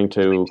 you're listening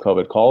to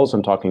COVID Calls.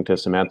 I'm talking to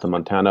Samantha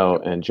Montano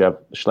and Jeff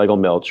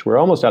Schlegel-Milch. We're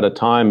almost out of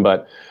time,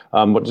 but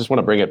just want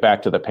to bring it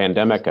back to the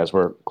pandemic as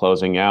we're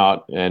closing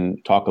out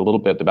and talk a little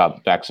bit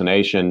about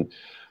vaccination.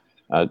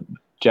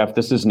 Jeff,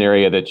 this is an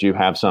area that you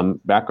have some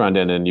background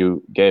in, and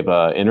you gave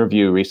an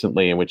interview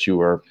recently in which you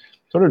were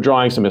sort of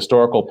drawing some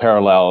historical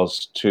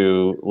parallels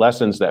to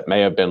lessons that may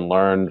have been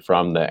learned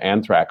from the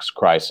anthrax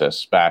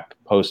crisis back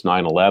post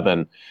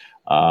 9/11,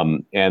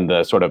 and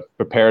the sort of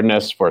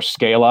preparedness for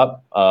scale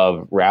up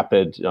of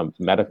rapid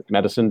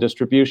medicine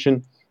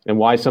distribution, and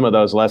why some of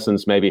those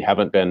lessons maybe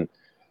haven't been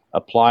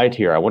applied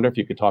here. I wonder if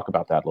you could talk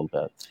about that a little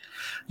bit.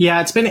 Yeah,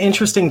 it's been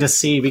interesting to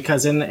see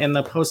because in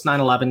the post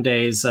 9/11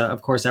 days,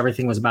 of course,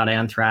 everything was about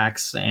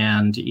anthrax,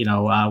 and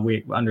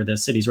we under the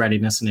city's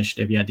readiness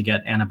initiative, you had to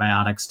get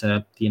antibiotics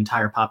to the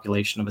entire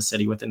population of a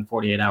city within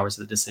 48 hours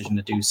of the decision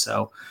to do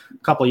so. A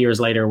couple of years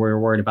later, we were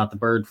worried about the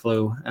bird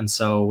flu, and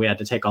so we had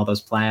to take all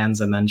those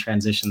plans and then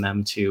transition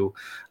them to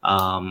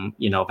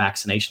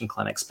vaccination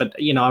clinics. But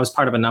I was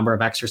part of a number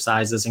of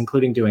exercises,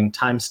 including doing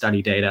time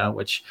study data,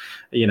 which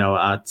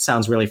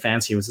sounds really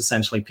fancy. It was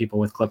essentially people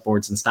with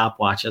clipboards and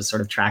stopwatches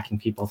sort of tracking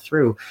people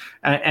through.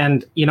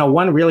 And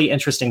one really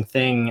interesting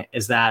thing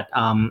is that,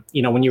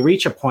 when you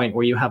reach a point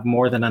where you have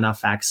more than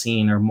enough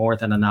vaccine or more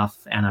than enough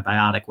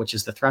antibiotic, which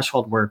is the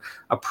threshold we're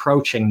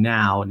approaching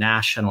now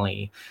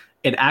nationally,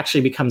 it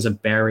actually becomes a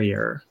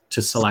barrier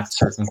to select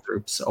certain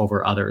groups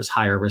over others,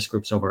 higher risk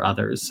groups over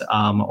others,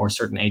 or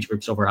certain age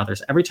groups over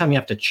others. Every time you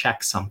have to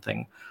check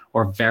something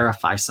or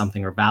verify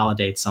something or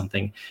validate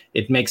something,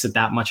 it makes it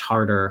that much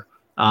harder.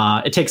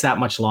 It takes that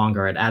much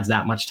longer. It adds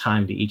that much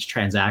time to each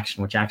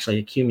transaction, which actually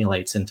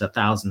accumulates into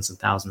thousands and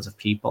thousands of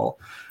people.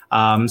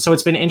 So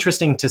it's been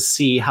interesting to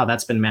see how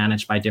that's been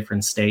managed by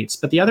different states.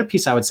 But the other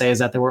piece I would say is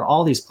that there were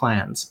all these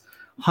plans,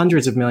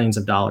 hundreds of millions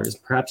of dollars,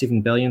 perhaps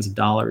even billions of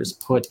dollars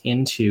put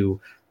into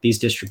these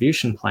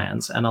distribution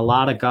plans. And a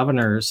lot of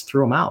governors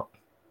threw them out,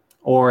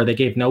 or they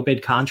gave no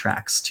bid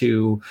contracts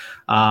to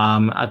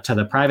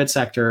the private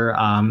sector.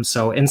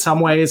 So in some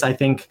ways, I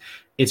think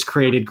it's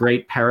created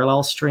great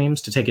parallel streams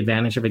to take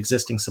advantage of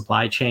existing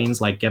supply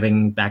chains, like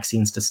giving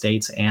vaccines to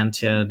states and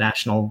to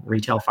national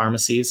retail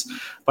pharmacies.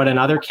 But in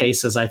other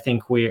cases, I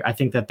think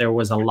that there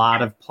was a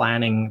lot of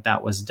planning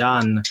that was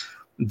done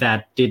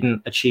that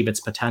didn't achieve its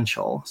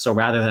potential. So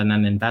rather than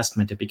an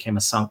investment, it became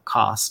a sunk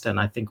cost. And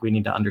I think we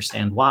need to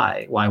understand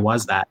why. Why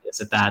was that? Is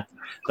it that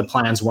the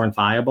plans weren't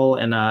viable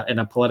in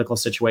a political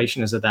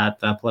situation? Is it that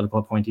the political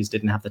appointees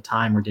didn't have the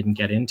time or didn't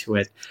get into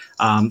it?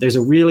 There's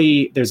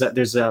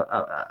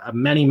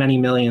many, many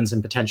millions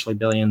and potentially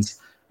billions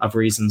of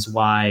reasons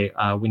why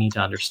we need to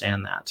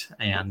understand that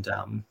and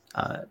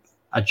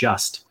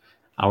adjust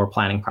our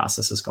planning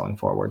processes going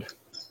forward.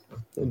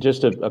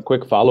 Just a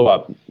quick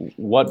follow-up.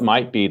 What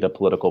might be the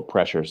political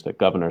pressures that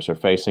governors are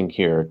facing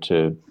here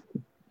to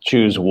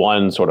choose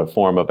one sort of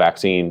form of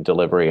vaccine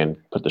delivery and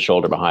put the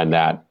shoulder behind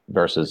that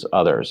versus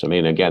others? I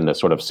mean, again, the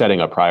sort of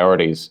setting of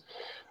priorities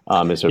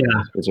is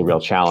a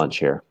real challenge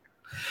here.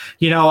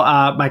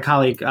 My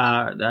colleague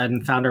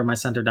and founder of my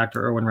center,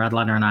 Dr. Erwin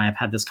Redlener, and I have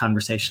had this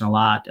conversation a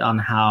lot on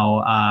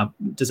how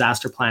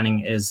disaster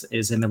planning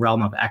is in the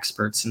realm of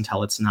experts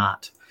until it's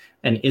not.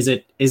 And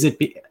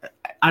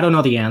I don't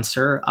know the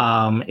answer.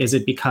 Is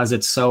it because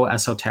it's so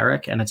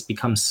esoteric and it's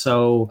become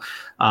so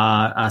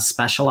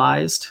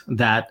specialized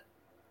that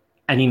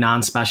any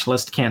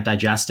non-specialist can't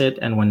digest it?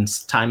 And when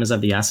time is of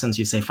the essence,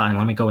 you say, fine,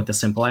 let me go with the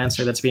simple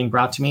answer that's being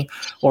brought to me.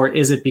 Or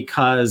is it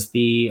because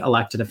the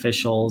elected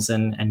officials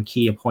and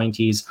key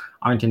appointees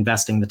aren't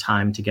investing the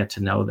time to get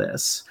to know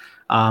this?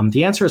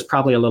 The answer is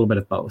probably a little bit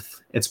of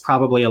both. It's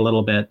probably a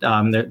little bit,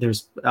 but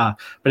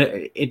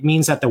it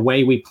means that the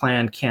way we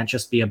plan can't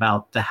just be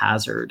about the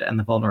hazard and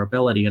the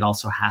vulnerability. It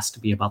also has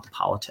to be about the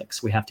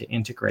politics. We have to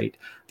integrate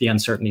the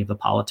uncertainty of the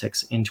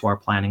politics into our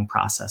planning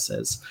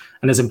processes.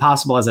 And as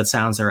impossible as it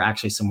sounds, there are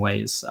actually some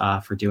ways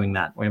for doing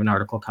that. We have an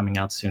article coming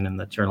out soon in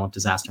the Journal of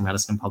Disaster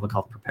Medicine and Public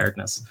Health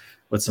Preparedness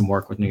with some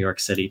work with New York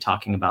City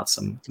talking about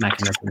some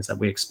mechanisms that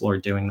we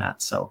explored doing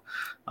that. So,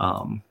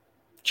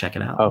 check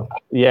it out. Oh,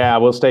 yeah,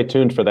 we'll stay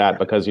tuned for that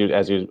because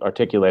as you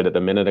articulated a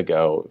minute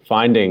ago,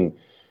 finding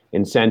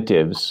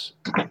incentives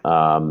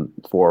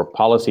for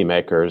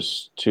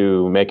policymakers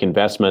to make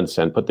investments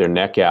and put their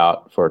neck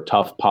out for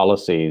tough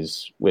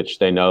policies, which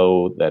they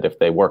know that if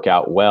they work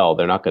out well,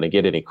 they're not going to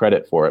get any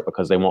credit for it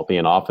because they won't be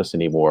in office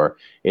anymore,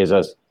 is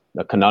a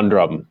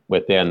conundrum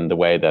within the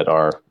way that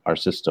our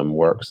system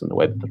works and the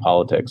way that the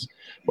politics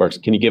works.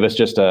 Can you give us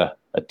just a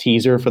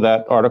teaser for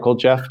that article,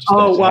 Jeff?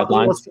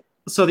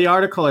 So the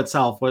article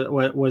itself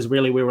was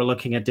really, we were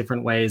looking at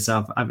different ways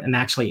of and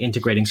actually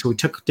integrating. So we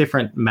took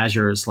different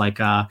measures like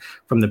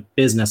from the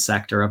business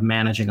sector of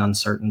managing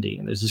uncertainty.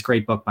 And there's this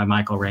great book by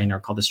Michael Rayner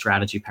called The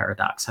Strategy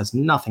Paradox. It has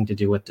nothing to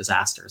do with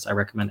disasters. I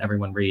recommend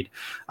everyone read.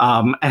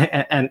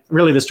 And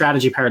really the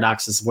strategy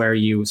paradox is where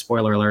you,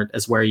 spoiler alert,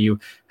 is where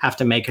you have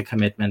to make a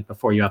commitment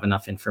before you have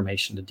enough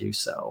information to do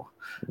so.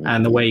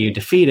 And the way you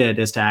defeat it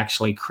is to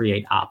actually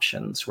create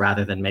options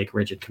rather than make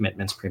rigid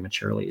commitments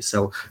prematurely.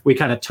 So we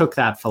kind of took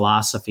that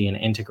philosophy and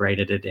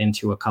integrated it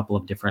into a couple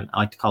of different,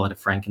 I like to call it a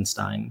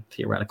Frankenstein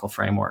theoretical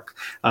framework.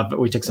 But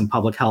we took some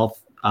public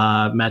health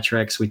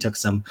metrics, we took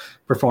some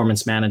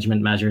performance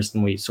management measures,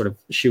 and we sort of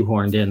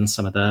shoehorned in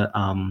some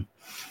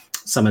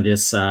of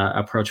this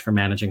approach for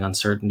managing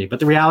uncertainty. But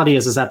the reality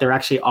is that there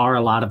actually are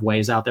a lot of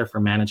ways out there for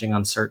managing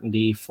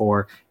uncertainty,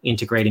 for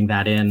integrating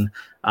that in.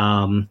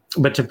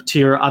 But to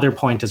your other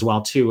point as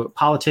well, too,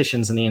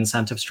 politicians and the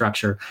incentive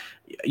structure,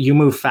 you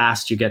move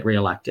fast, you get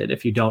reelected.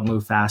 If you don't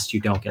move fast, you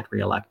don't get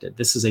reelected.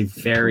 This is a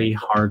very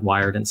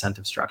hardwired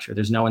incentive structure.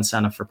 There's no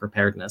incentive for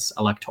preparedness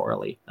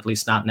electorally, at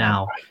least not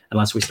now,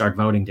 unless we start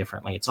voting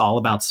differently. It's all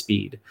about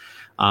speed.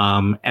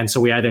 And so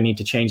we either need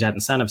to change that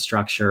incentive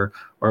structure,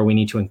 or we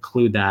need to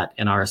include that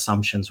in our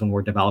assumptions when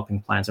we're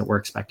developing plans that we're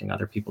expecting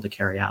other people to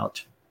carry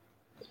out.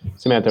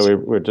 Samantha, we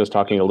were just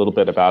talking a little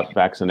bit about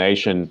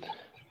vaccination.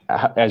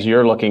 As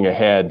you're looking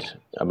ahead,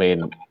 I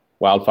mean,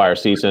 wildfire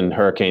season,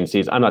 hurricane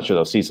season, I'm not sure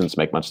those seasons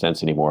make much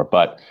sense anymore,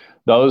 but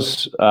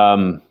those,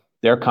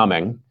 they're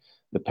coming.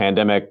 The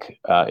pandemic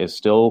is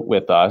still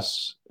with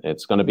us.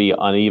 It's going to be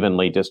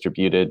unevenly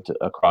distributed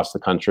across the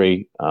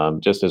country,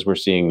 just as we're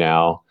seeing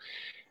now,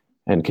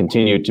 and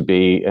continue to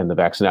be in the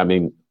vaccine. I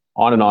mean,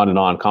 on and on and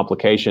on,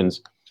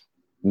 complications.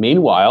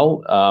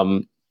 Meanwhile,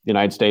 the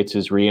United States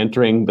is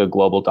re-entering the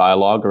global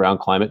dialogue around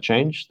climate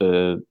change.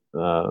 The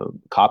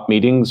COP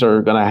meetings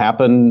are going to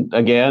happen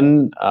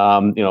again.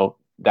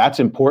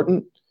 That's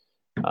important.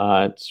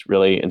 It's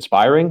really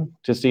inspiring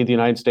to see the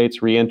United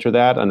States re-enter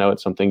that. I know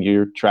it's something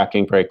you're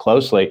tracking very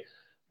closely,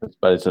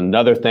 but it's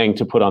another thing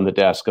to put on the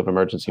desk of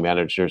emergency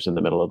managers in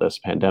the middle of this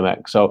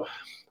pandemic. So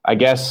I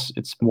guess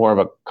it's more of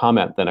a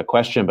comment than a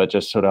question, but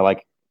just sort of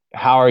like,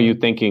 how are you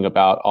thinking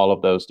about all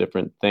of those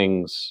different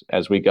things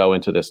as we go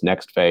into this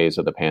next phase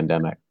of the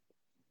pandemic?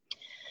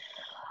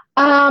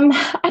 I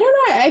don't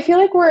know. I feel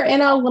like we're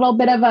in a little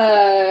bit of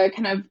a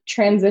kind of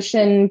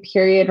transition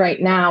period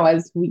right now,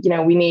 as we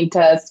need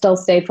to still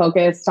stay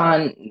focused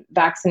on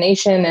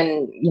vaccination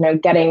and,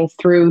 getting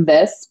through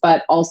this,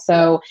 but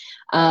also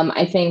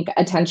I think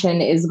attention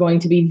is going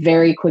to be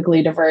very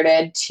quickly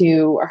diverted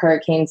to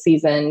hurricane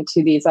season,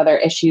 to these other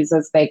issues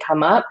as they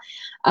come up.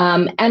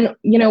 And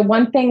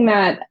one thing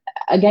that,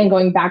 again,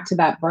 going back to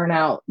that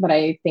burnout that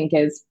I think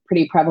is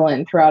pretty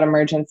prevalent throughout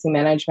emergency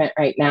management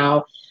right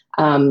now,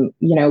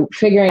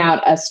 figuring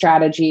out a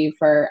strategy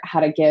for how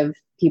to give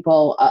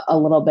people a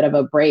little bit of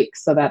a break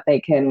so that they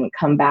can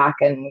come back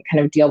and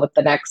kind of deal with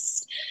the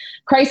next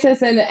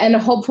crisis and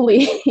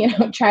hopefully,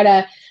 try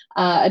to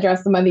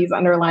address some of these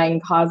underlying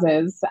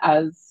causes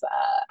as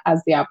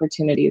the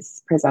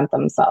opportunities present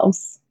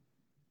themselves.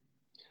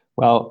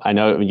 Well, I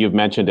know you've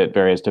mentioned at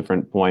various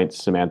different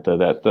points, Samantha,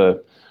 that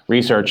the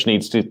research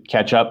needs to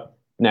catch up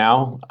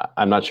now.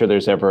 I'm not sure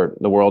the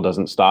world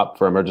doesn't stop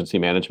for emergency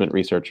management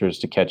researchers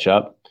to catch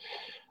up.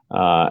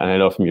 And I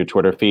know from your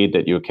Twitter feed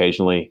that you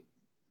occasionally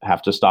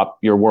have to stop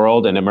your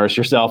world and immerse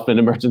yourself in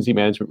emergency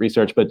management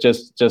research. But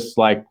just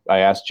like I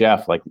asked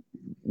Jeff, like,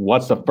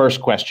 what's the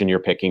first question you're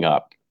picking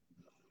up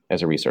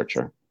as a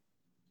researcher?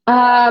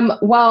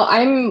 Well,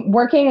 I'm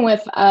working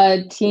with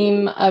a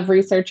team of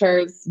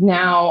researchers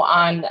now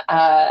on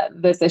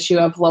this issue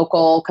of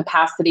local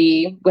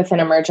capacity within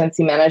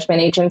emergency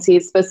management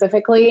agencies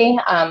specifically,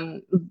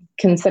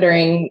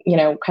 considering,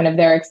 kind of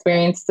their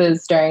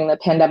experiences during the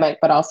pandemic,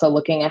 but also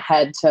looking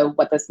ahead to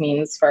what this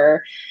means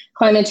for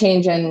climate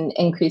change and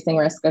increasing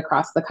risk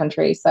across the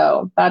country.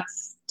 So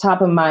that's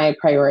top of my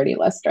priority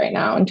list right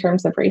now in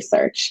terms of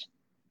research.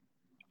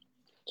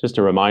 Just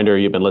a reminder,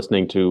 you've been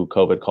listening to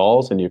COVID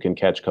Calls, and you can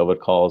catch COVID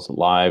Calls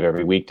live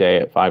every weekday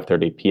at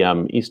 5:30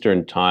 p.m.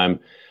 Eastern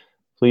Time.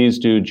 Please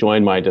do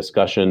join my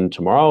discussion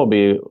tomorrow. Will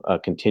be a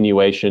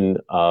continuation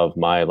of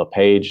my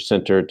LePage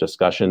Center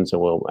discussions,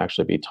 and we'll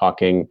actually be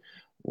talking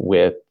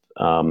with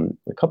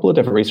a couple of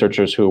different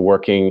researchers who are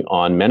working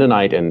on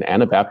Mennonite and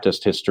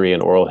Anabaptist history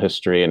and oral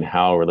history and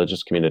how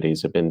religious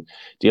communities have been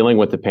dealing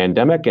with the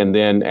pandemic. And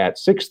then at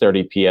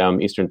 6:30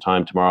 p.m. Eastern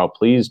Time tomorrow,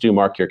 please do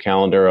mark your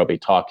calendar. I'll be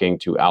talking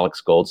to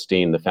Alex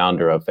Goldstein, the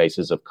founder of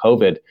Faces of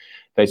COVID.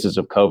 Faces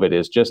of COVID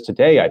is just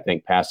today, I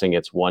think, passing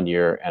its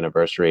 1-year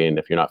anniversary. And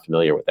if you're not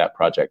familiar with that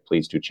project,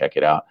 please do check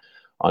it out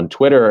on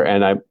Twitter.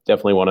 And I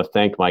definitely want to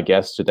thank my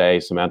guests today,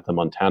 Samantha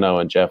Montano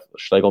and Jeff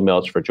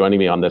Schlegelmilch, for joining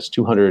me on this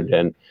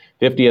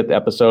 250th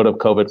episode of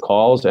COVID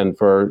Calls, and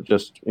for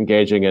just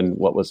engaging in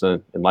what was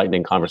an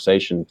enlightening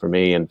conversation for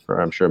me and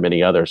for, I'm sure,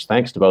 many others.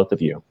 Thanks to both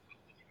of you.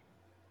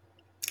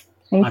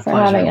 Thanks for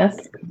having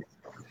us.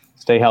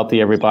 Stay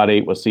healthy, everybody.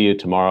 We'll see you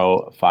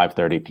tomorrow,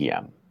 5:30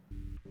 p.m.